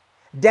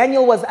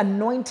 Daniel was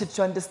anointed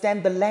to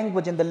understand the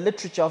language and the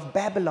literature of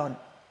Babylon.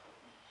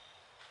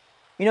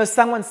 You know,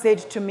 someone said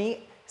to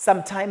me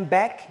some time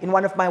back in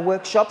one of my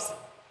workshops,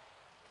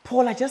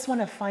 Paul, I just want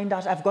to find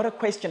out, I've got a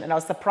question, and I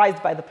was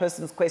surprised by the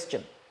person's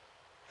question.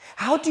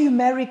 How do you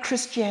marry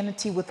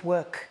Christianity with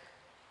work?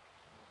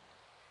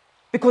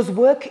 Because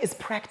work is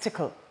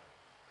practical.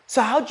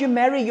 So how do you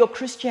marry your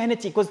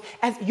Christianity? Because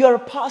as you're a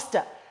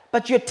pastor,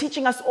 but you're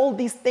teaching us all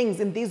these things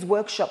in these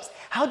workshops.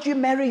 How do you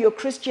marry your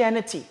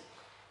Christianity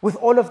with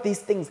all of these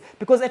things?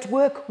 Because at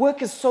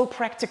work is so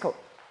practical.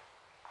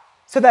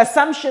 So the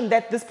assumption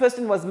that this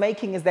person was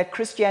making is that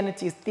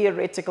Christianity is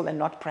theoretical and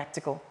not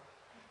practical.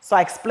 So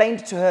I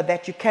explained to her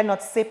that you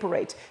cannot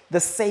separate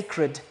the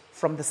sacred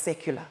from the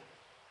secular.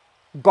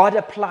 God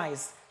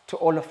applies to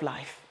all of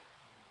life.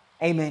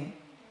 Amen.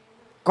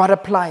 God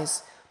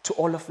applies to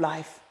all of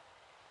life.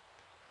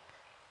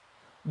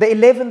 The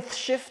 11th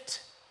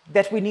shift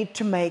that we need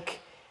to make,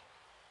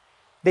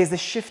 there's a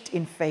shift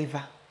in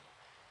favor.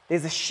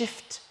 There's a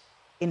shift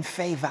in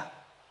favor.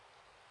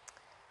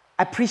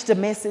 I preached a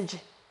message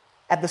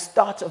at the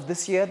start of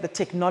this year, the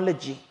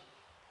technology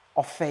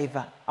of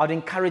favor. I would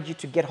encourage you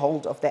to get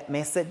hold of that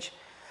message.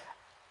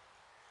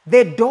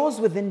 There are doors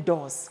within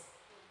doors.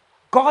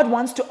 God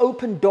wants to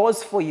open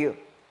doors for you.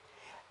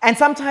 And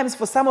sometimes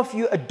for some of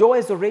you, a door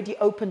is already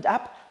opened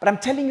up. But I'm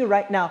telling you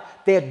right now,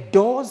 there are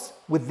doors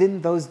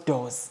within those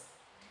doors.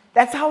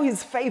 That's how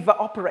his favor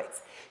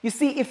operates. You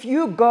see, if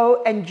you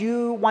go and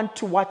you want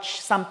to watch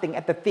something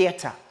at the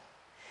theater,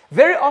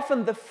 very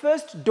often the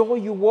first door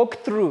you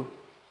walk through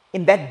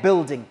in that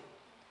building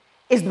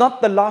is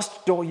not the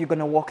last door you're going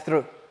to walk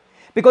through.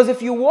 Because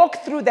if you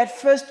walk through that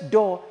first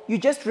door, you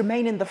just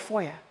remain in the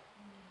foyer.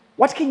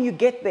 What can you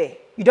get there?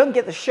 You don't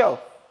get the show.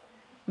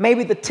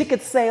 Maybe the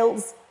ticket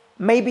sales,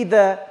 maybe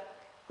I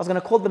was going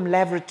to call them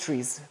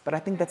lavatories, but I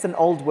think that's an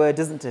old word,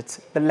 isn't it?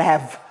 The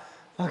lav.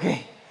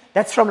 Okay.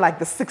 That's from like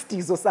the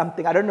 60s or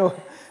something. I don't know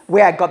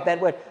where I got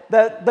that word.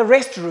 The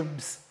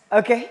restrooms,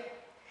 okay?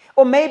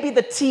 Or maybe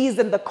the teas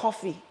and the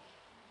coffee,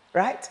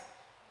 right?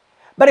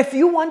 But if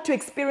you want to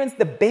experience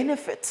the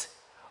benefit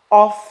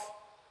of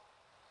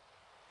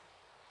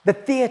the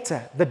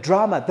theater, the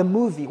drama, the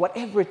movie,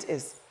 whatever it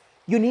is,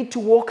 you need to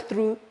walk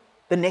through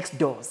the next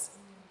doors.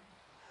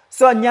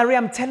 So Nyari,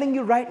 I'm telling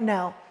you right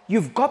now,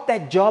 you've got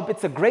that job.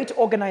 It's a great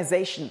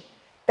organization.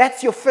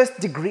 That's your first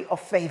degree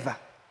of favor.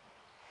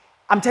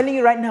 I'm telling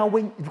you right now,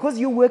 because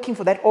you're working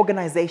for that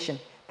organization,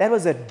 there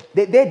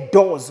are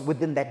doors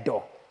within that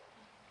door.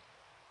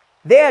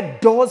 There are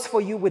doors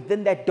for you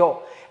within that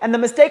door. And the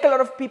mistake a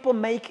lot of people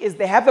make is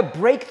they have a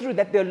breakthrough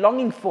that they're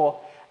longing for,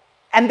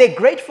 and they're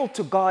grateful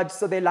to God,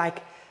 so they're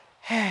like,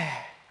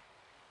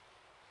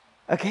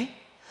 okay?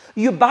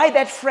 You buy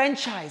that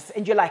franchise,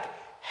 and you're like,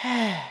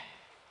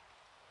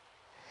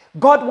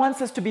 God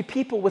wants us to be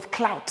people with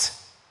clout.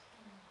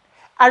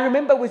 I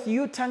remember with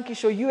you,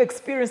 Tankisho, you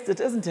experienced it,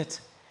 isn't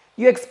it?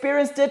 You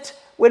experienced it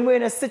when we're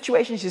in a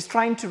situation she's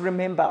trying to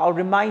remember. I'll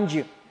remind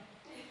you.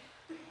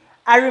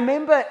 I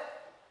remember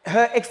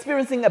her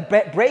experiencing a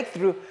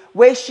breakthrough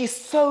where she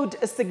sowed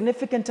a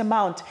significant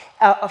amount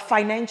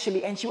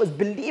financially, and she was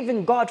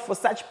believing God for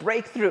such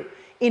breakthrough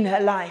in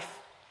her life.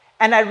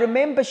 And I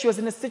remember she was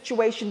in a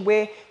situation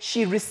where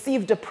she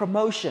received a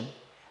promotion.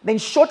 Then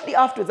shortly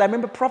afterwards, I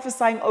remember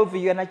prophesying over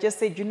you, and I just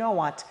said, you know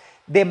what?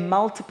 There are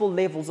multiple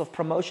levels of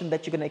promotion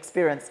that you're going to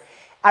experience.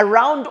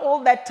 Around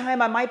all that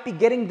time, I might be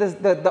getting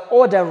the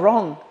order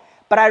wrong,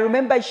 But I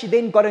remember she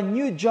then got a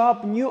new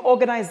job, new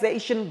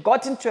organization,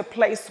 got into a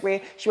place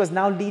where she was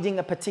now leading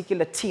a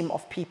particular team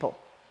of people,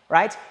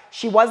 right?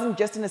 She wasn't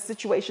just in a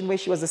situation where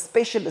she was a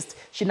specialist.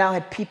 She now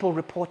had people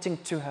reporting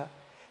to her.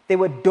 There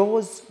were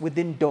doors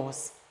within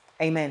doors.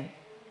 Amen.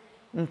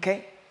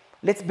 Okay?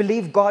 Let's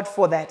believe God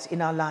for that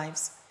in our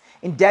lives.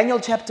 In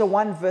Daniel chapter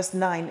 1, verse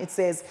 9, it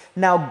says,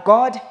 "Now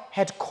God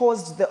had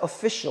caused the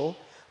official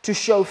to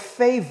show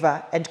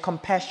favor and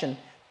compassion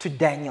to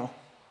Daniel."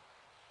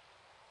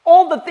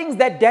 All the things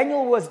that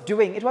Daniel was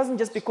doing, it wasn't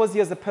just because he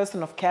was a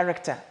person of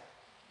character.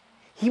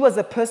 He was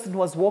a person who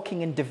was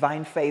walking in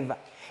divine favor.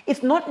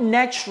 It's not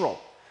natural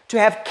to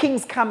have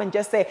kings come and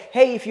just say,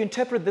 "Hey, if you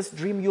interpret this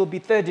dream, you'll be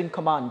third in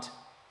command."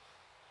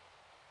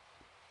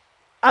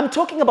 I'm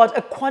talking about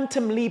a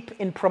quantum leap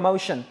in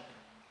promotion.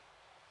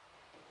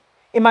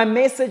 In my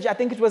message, I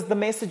think it was the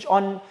message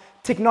on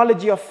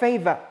technology of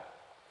favor,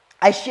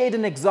 I shared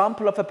an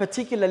example of a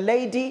particular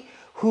lady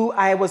who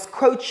I was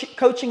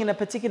coaching in a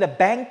particular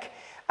bank.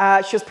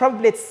 She was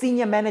probably at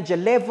senior manager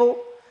level,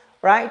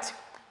 right?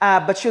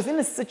 But she was in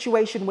a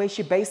situation where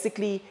she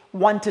basically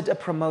wanted a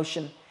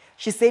promotion.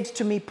 She said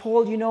to me,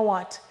 "Paul, you know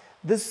what?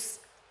 There's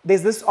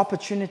this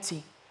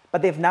opportunity,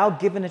 but they've now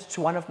given it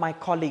to one of my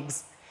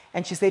colleagues."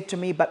 And she said to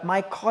me, "But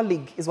my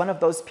colleague is one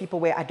of those people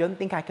where I don't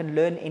think I can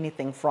learn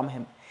anything from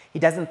him. He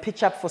doesn't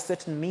pitch up for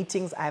certain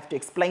meetings. I have to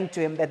explain to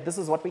him that this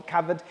is what we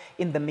covered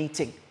in the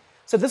meeting."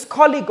 So this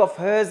colleague of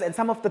hers, and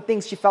some of the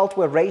things she felt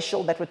were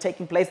racial that were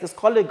taking place, this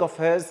colleague of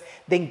hers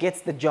then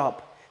gets the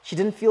job. She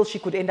didn't feel she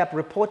could end up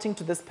reporting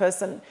to this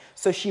person,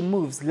 so she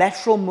moves,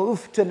 lateral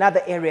move to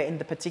another area in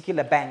the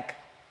particular bank,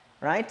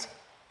 right?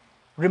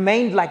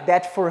 Remained like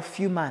that for a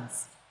few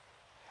months.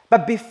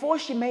 But before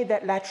she made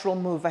that lateral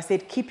move, I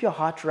said, "Keep your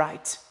heart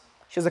right."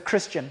 She was a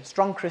Christian,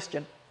 strong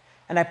Christian.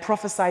 And I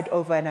prophesied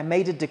over and I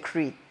made a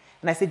decree.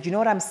 And I said, "You know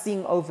what I'm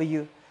seeing over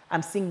you?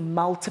 I'm seeing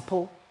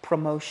multiple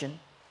promotion.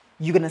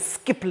 You're going to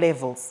skip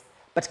levels,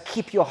 but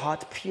keep your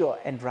heart pure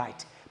and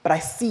right. But I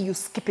see you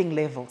skipping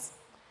levels."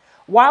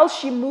 While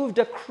she moved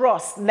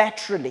across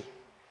laterally,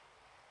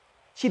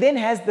 she then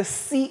has the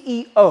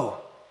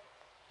CEO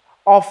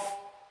of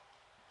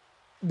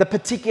the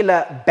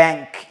particular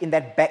bank in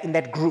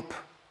that group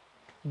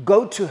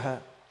go to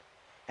her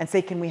and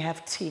say, "Can we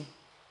have tea?"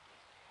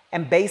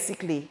 And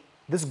basically,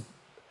 this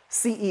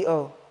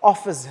CEO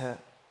offers her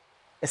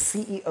a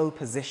CEO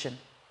position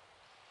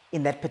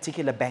in that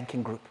particular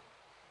banking group.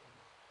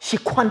 She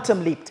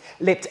quantum leaped.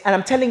 And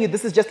I'm telling you,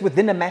 this is just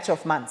within a matter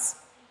of months.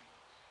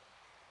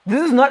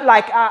 This is not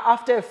like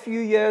after a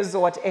few years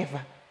or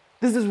whatever.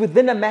 This is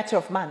within a matter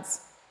of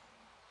months.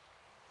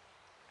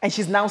 And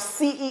she's now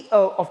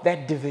CEO of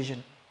that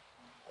division.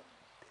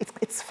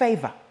 It's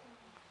favor.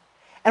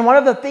 And one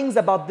of the things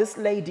about this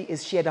lady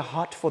is she had a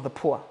heart for the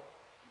poor.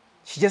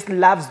 She just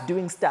loves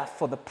doing stuff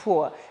for the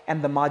poor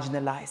and the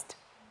marginalized.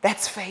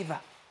 That's favor.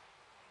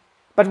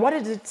 But what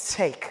did it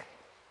take?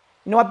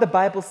 You know what the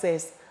Bible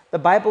says? The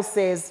Bible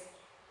says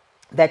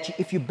that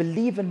if you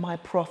believe in my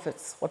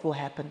prophets, what will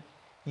happen?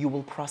 You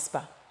will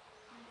prosper.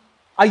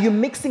 Are you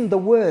mixing the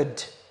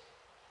word,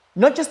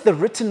 not just the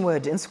written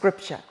word in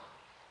Scripture,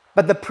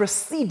 but the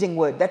preceding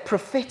word, that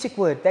prophetic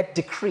word, that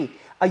decree?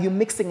 Are you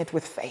mixing it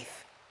with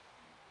faith?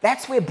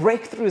 That's where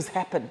breakthroughs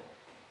happen.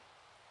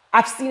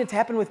 I've seen it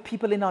happen with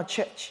people in our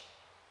church.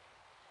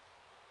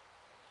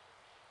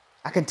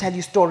 I can tell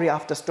you story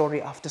after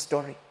story after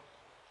story.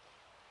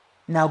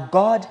 Now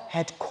God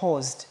had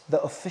caused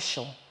the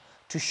official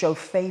to show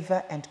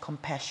favor and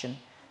compassion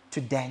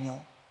to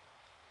Daniel.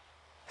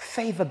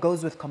 Favor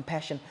goes with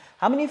compassion.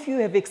 How many of you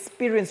have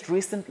experienced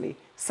recently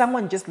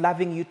someone just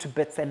loving you to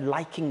bits and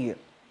liking you,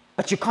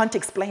 but you can't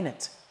explain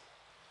it?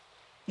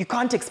 You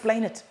can't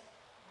explain it.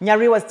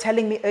 Nyari was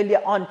telling me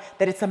earlier on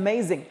that it's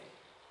amazing.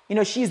 You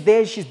know, she's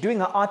there, she's doing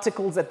her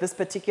articles at this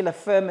particular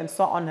firm and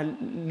so on, her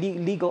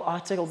legal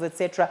articles,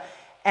 etc.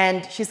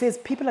 And she says,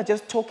 people are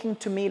just talking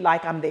to me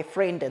like I'm their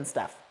friend and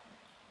stuff.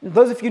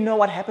 Those of you know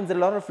what happens at a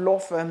lot of law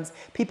firms,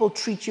 people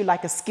treat you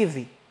like a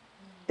skivvy.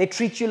 They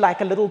treat you like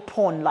a little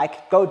pawn,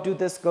 like go do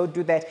this, go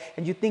do that.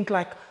 And you think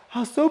like,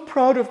 I'm so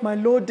proud of my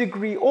law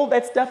degree, all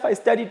that stuff I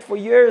studied for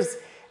years,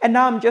 and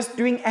now I'm just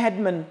doing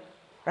admin,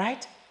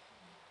 right?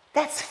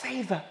 That's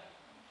favor.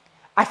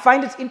 I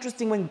find it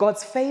interesting when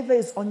God's favor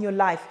is on your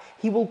life,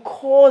 He will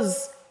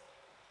cause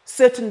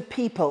certain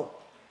people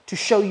to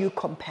show you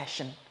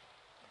compassion.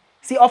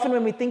 See, often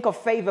when we think of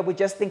favor, we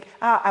just think,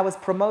 I was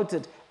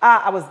promoted,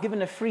 I was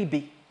given a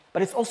freebie.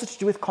 But it's also to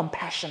do with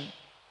compassion.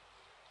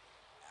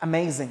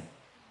 Amazing.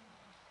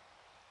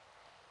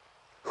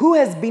 Who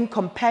has been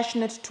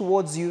compassionate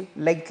towards you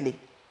lately?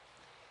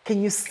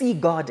 Can you see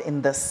God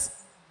in this?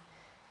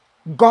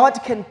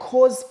 God can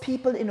cause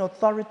people in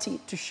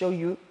authority to show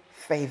you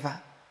favor.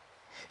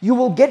 You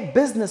will get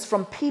business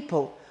from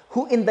people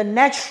who in the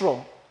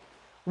natural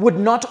would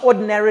not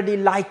ordinarily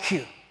like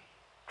you,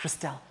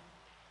 Christelle.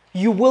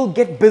 You will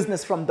get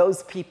business from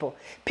those people.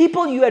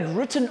 People you had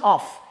written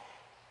off.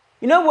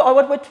 You know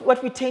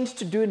what we tend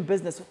to do in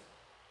business?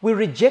 We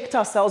reject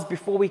ourselves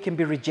before we can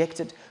be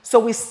rejected. So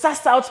we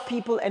suss out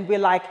people and we're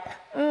like,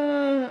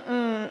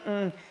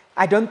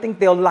 I don't think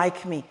they'll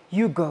like me.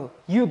 You go,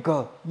 you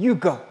go, you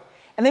go.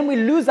 And then we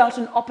lose out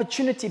an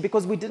opportunity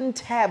because we didn't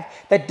have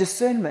that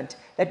discernment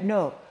that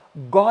no,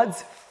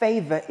 God's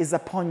favor is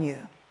upon you.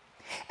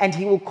 And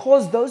he will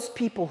cause those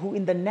people who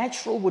in the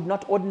natural would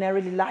not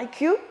ordinarily like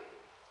you,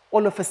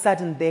 all of a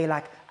sudden they're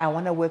like, I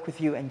want to work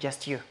with you and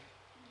just you.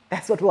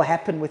 That's what will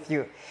happen with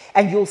you.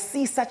 And you'll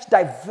see such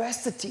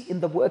diversity in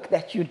the work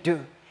that you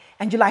do.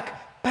 And you're like,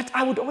 but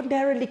I would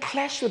ordinarily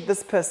clash with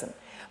this person.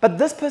 But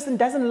this person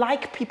doesn't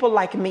like people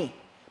like me.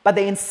 But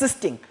they're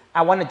insisting,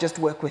 I want to just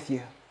work with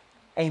you.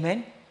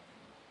 Amen?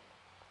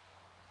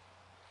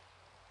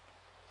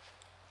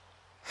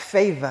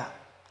 Favor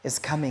is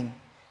coming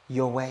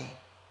your way.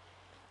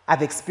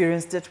 I've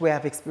experienced it where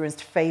I've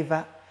experienced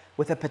favor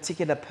with a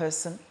particular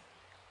person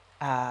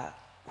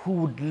who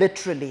would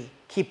literally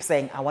keep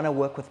saying, I want to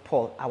work with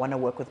Paul. I want to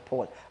work with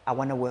Paul. I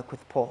want to work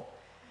with Paul.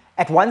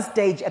 At one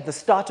stage, at the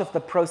start of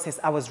the process,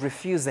 I was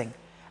refusing.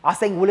 I was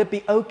saying, will it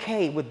be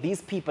okay with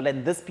these people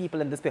and this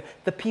people and this people?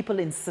 The people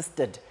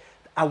insisted,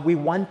 we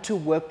want to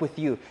work with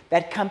you.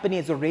 That company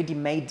has already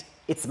made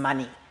its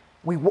money.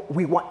 We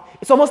want,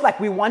 it's almost like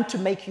we want to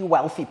make you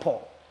wealthy,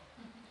 Paul.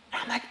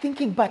 I'm like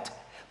thinking, but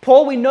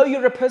Paul, we know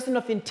you're a person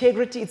of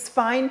integrity, it's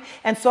fine,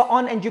 and so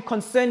on, and you're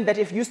concerned that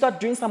if you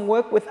start doing some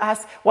work with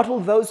us, what will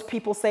those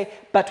people say?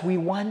 But we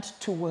want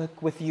to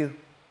work with you.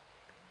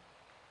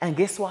 And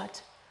guess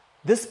what?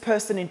 This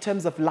person, in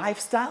terms of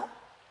lifestyle,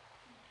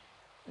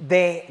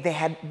 they've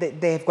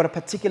got a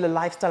particular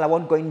lifestyle. I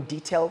won't go in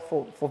detail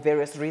for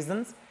various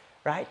reasons,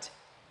 right?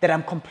 That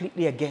I'm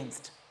completely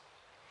against.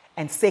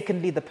 And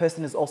secondly, the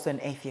person is also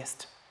an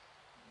atheist.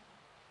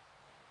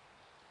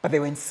 But they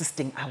were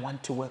insisting, I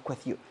want to work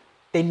with you.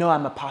 They know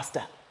I'm a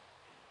pastor.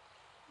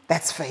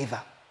 That's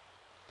favor.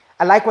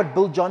 I like what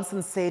Bill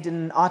Johnson said in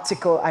an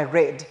article I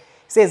read. It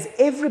says,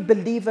 every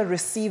believer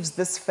receives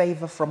this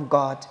favor from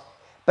God,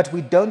 but we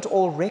don't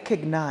all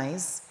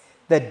recognize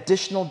the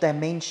additional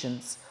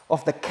dimensions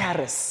of the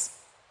charis.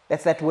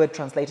 That's that word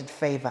translated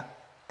favor,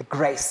 the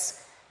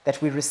grace that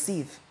we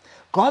receive.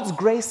 God's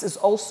grace is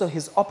also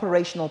his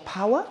operational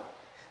power,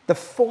 the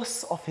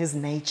force of his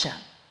nature.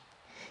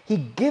 He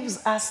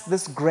gives us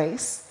this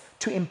grace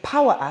to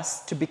empower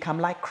us to become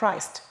like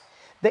Christ.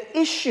 The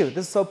issue,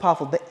 this is so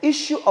powerful, the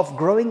issue of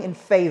growing in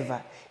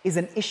favor is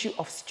an issue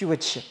of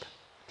stewardship.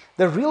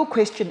 The real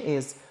question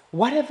is,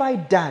 what have I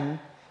done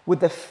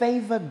with the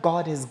favor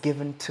God has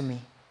given to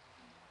me?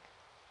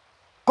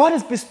 God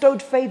has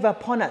bestowed favor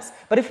upon us.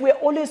 But if we're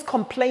always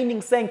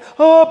complaining, saying,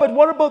 oh, but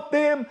what about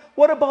them?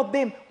 What about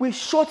them? We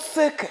short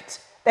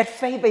circuit that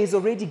favor is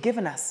already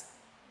given us.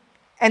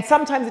 And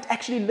sometimes it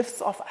actually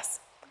lifts off us.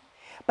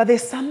 But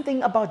there's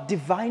something about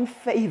divine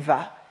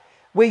favor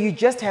where you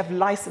just have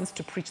license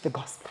to preach the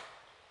gospel.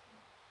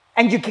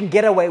 And you can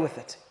get away with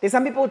it. There's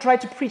some people who try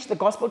to preach the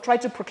gospel, try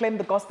to proclaim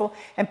the gospel,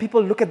 and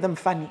people look at them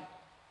funny.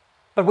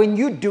 But when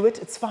you do it,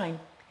 it's fine.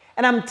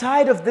 And I'm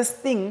tired of this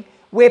thing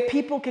where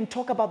people can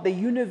talk about the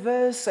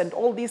universe and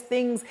all these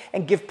things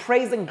and give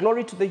praise and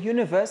glory to the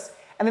universe.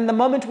 And then the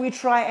moment we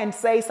try and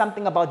say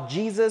something about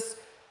Jesus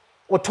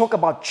or talk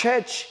about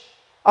church,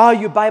 oh,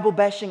 you Bible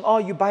bashing, oh,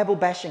 you Bible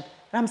bashing.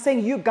 And I'm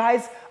saying you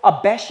guys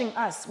are bashing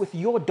us with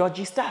your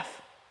dodgy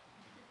stuff.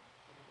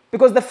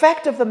 Because the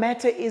fact of the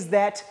matter is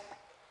that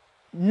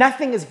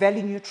nothing is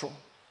value neutral.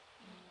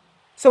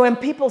 So when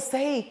people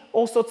say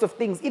all sorts of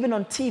things, even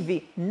on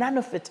TV, none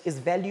of it is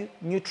value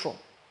neutral.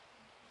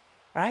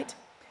 Right?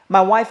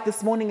 My wife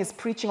this morning is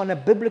preaching on a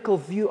biblical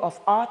view of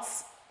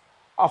arts,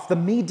 of the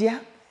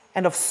media,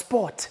 and of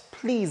sport.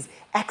 Please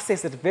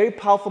access it. Very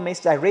powerful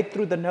message. I read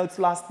through the notes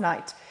last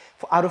night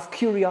out of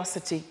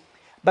curiosity.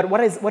 But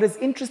what is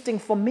interesting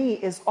for me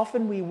is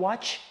often we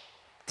watch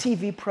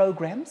TV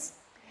programs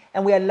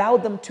and we allow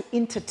them to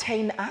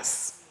entertain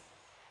us,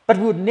 but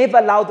we would never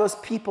allow those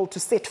people to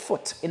set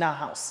foot in our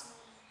house.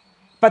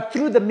 But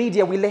through the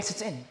media, we let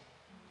it in.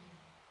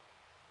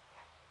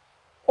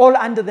 All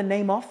under the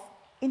name of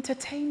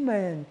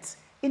entertainment.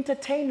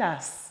 Entertain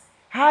us.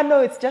 Ah,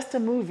 no, it's just a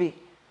movie,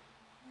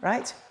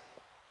 right?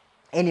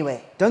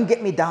 Anyway, don't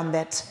get me down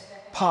that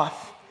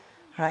path,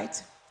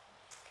 right?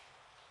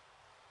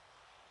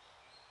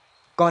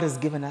 God has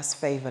given us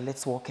favor.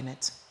 Let's walk in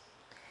it.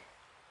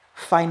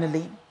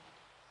 Finally,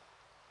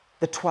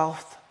 the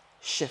 12th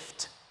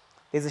shift.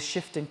 There's a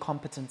shift in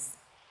competence.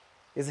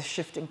 There's a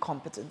shift in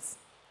competence.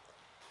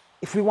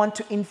 If we want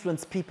to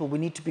influence people, we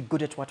need to be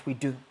good at what we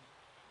do.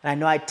 And I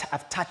know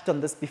I've touched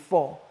on this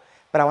before,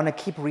 but I want to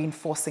keep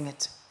reinforcing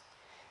it.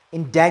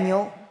 In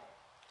Daniel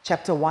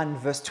chapter 1,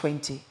 verse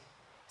 20, it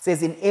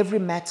says, in every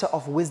matter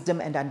of wisdom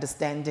and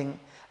understanding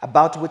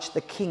about which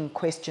the king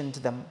questioned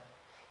them,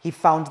 he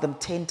found them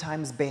 10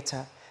 times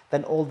better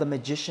than all the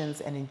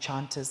magicians and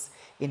enchanters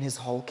in his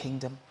whole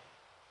kingdom.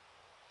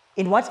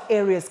 In what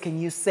areas can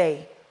you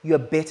say you're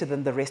better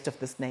than the rest of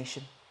this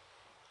nation?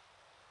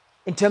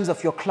 In terms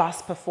of your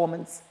class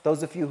performance,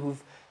 those of you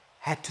who've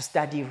had to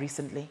study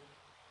recently.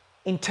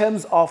 In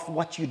terms of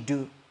what you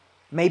do.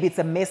 Maybe it's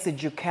a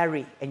message you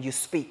carry and you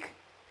speak.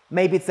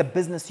 Maybe it's a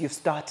business you've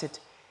started.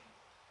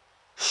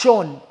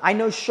 Sean, I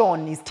know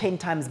Sean is 10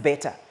 times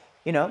better,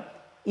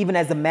 even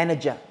as a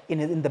manager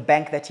in the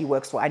bank that he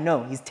works for. I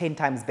know he's 10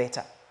 times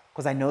better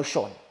because I know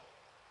Sean.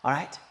 All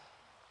right?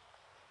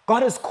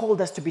 God has called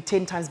us to be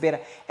 10 times better.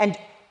 And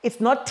it's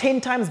not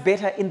 10 times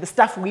better in the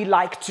stuff we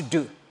like to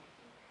do.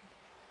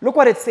 Look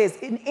what it says.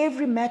 In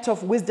every matter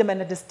of wisdom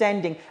and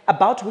understanding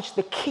about which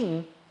the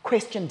king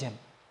questioned him.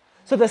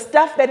 So the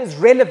stuff that is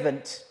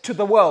relevant to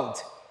the world,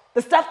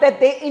 the stuff that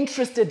they're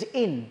interested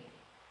in,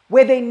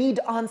 where they need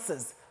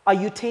answers, are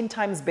you 10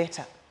 times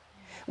better?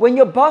 When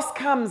your boss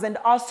comes and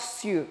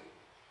asks you,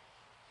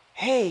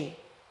 hey,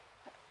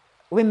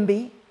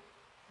 Wimby,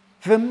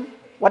 Vim,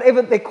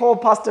 whatever they call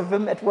Pastor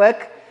Vim at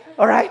work,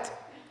 all right?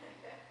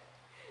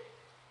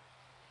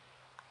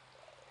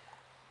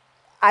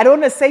 I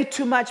don't want to say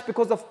too much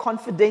because of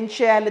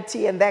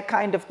confidentiality and that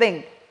kind of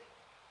thing.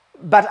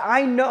 But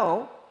I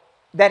know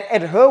that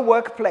at her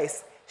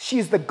workplace,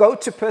 she's the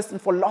go-to person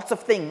for lots of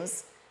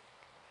things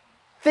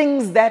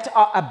that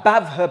are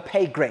above her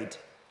pay grade.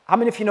 How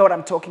many of you know what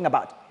I'm talking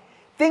about?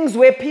 Things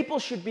where people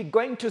should be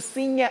going to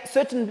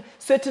certain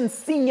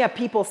senior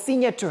people,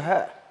 senior to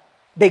her.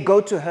 They go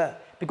to her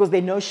because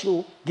they know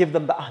she'll give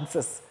them the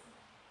answers.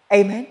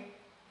 Amen?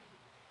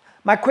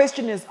 My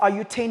question is, are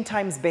you 10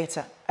 times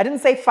better? I didn't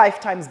say 5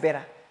 times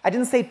better. I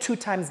didn't say 2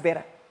 times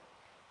better.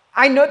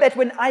 I know that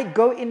when I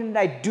go in and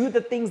I do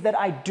the things that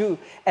I do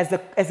as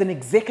an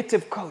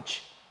executive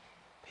coach,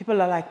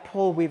 people are like,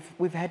 Paul,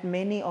 we've had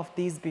many of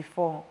these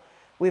before.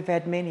 We've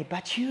had many,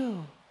 but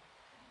you,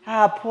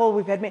 Paul,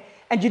 we've had many.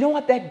 And you know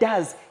what that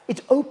does?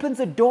 It opens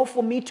a door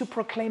for me to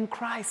proclaim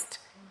Christ.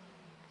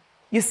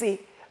 You see,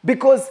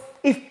 because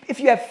if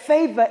you have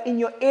favor in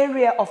your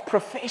area of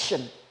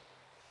profession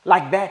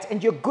like that,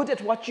 and you're good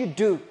at what you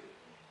do,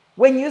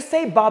 when you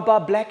say Baba,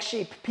 black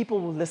sheep, people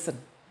will listen.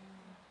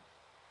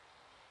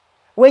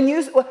 When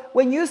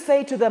you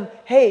say to them,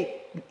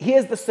 hey,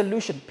 here's the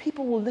solution,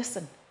 people will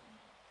listen.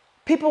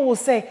 People will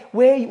say,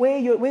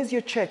 where's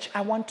your church?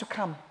 I want to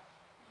come.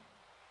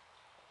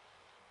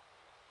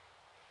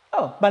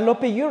 Oh,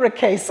 Malope, you're a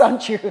case,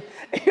 aren't you?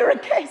 You're a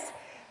case.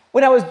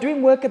 When I was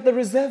doing work at the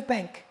Reserve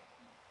Bank,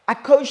 I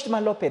coached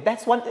Malope.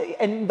 That's one,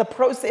 and the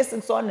process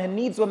and so on, her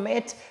needs were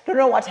met. Don't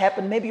know what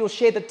happened. Maybe you'll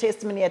share the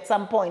testimony at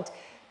some point.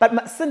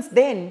 But since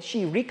then,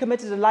 she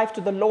recommitted her life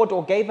to the Lord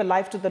or gave her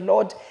life to the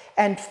Lord.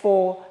 And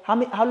for,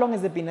 how long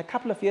has it been? A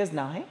couple of years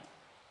now, eh?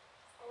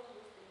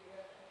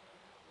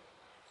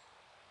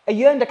 A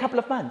year and a couple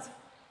of months.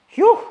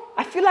 Phew,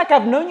 I feel like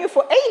I've known you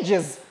for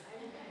ages.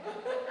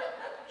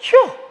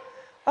 Phew,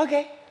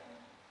 okay.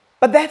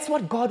 But that's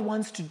what God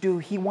wants to do.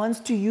 He wants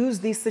to use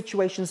these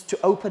situations to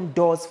open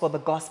doors for the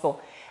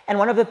gospel. And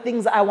one of the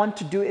things I want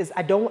to do is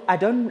I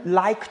don't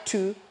like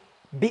to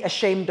be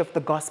ashamed of the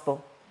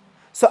gospel.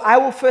 So I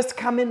will first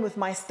come in with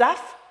my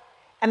stuff,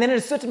 and then at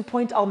a certain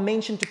point I'll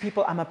mention to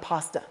people I'm a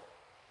pastor.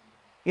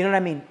 You know what I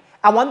mean?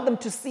 I want them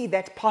to see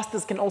that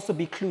pastors can also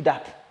be clued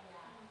up.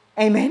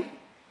 Amen?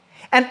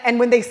 And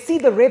when they see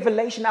the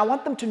revelation, I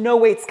want them to know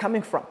where it's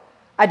coming from.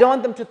 I don't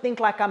want them to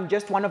think like I'm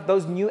just one of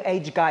those new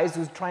age guys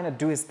who's trying to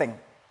do his thing.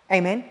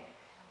 Amen?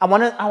 I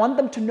want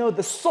them to know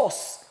the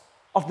source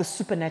of the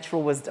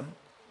supernatural wisdom.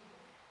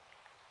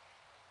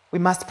 We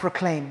must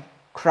proclaim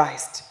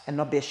Christ and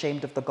not be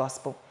ashamed of the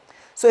gospel.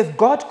 So if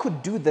God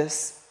could do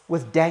this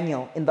with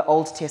Daniel in the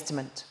Old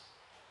Testament,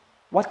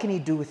 what can he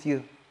do with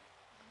you,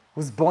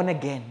 who's born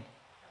again,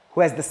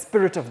 who has the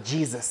Spirit of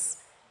Jesus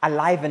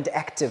alive and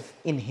active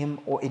in him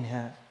or in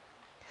her?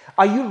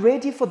 Are you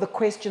ready for the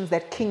questions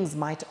that kings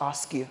might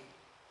ask you?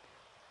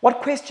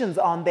 What questions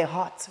are on their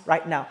hearts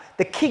right now?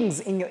 The kings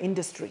in your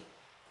industry.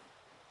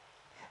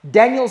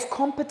 Daniel's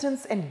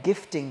competence and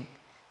gifting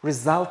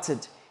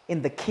resulted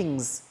in the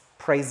kings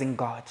praising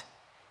God.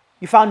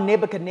 You found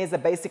Nebuchadnezzar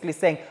basically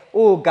saying,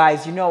 oh,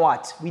 guys, you know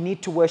what? We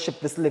need to worship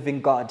this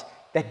living God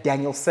that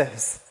Daniel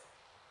serves.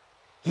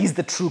 He's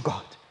the true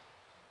God.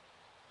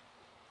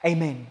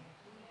 Amen.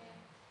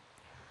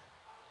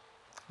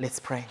 Let's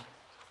pray.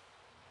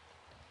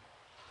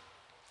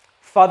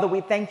 Father, we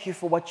thank you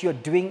for what you're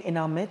doing in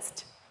our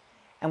midst.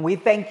 And we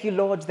thank you,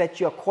 Lord, that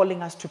you're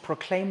calling us to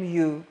proclaim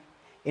you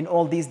in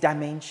all these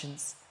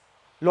dimensions.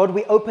 Lord,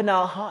 we open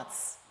our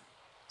hearts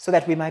so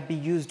that we might be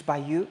used by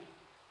you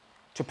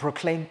to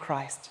proclaim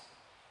Christ.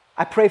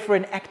 I pray for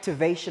an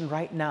activation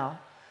right now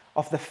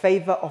of the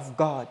favor of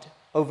God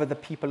over the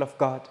people of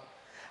God.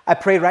 I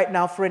pray right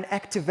now for an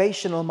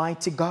activation,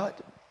 Almighty God,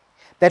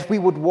 that we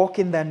would walk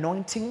in the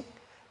anointing,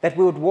 that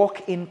we would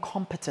walk in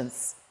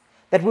competence,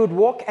 that we would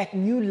walk at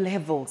new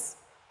levels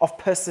of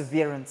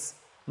perseverance,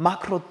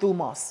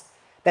 makrothumos,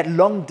 that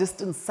long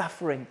distance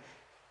suffering,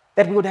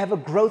 that we would have a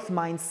growth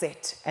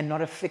mindset and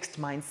not a fixed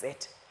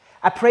mindset.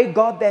 I pray,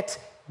 God, that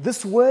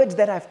this word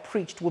that I've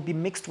preached will be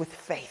mixed with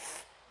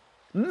faith,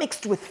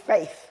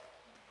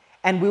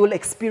 and we will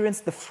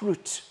experience the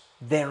fruit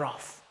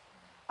thereof.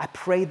 I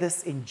pray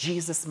this in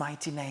Jesus'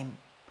 mighty name.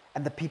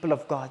 And the people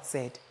of God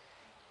said,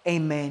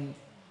 amen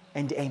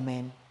and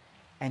amen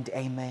and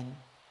amen.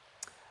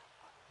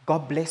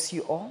 God bless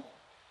you all.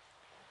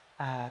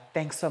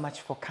 Thanks so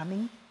much for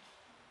coming.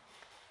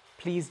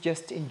 Please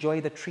just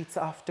enjoy the treats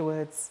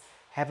afterwards.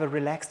 Have a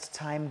relaxed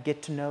time.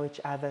 Get to know each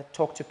other.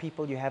 Talk to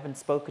people you haven't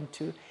spoken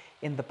to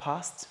in the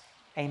past.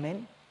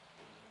 Amen.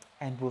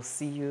 And we'll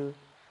see you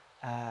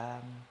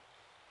at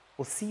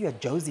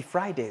Josie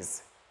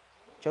Fridays.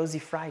 Josie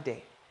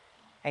Friday.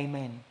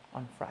 Amen.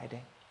 On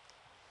Friday.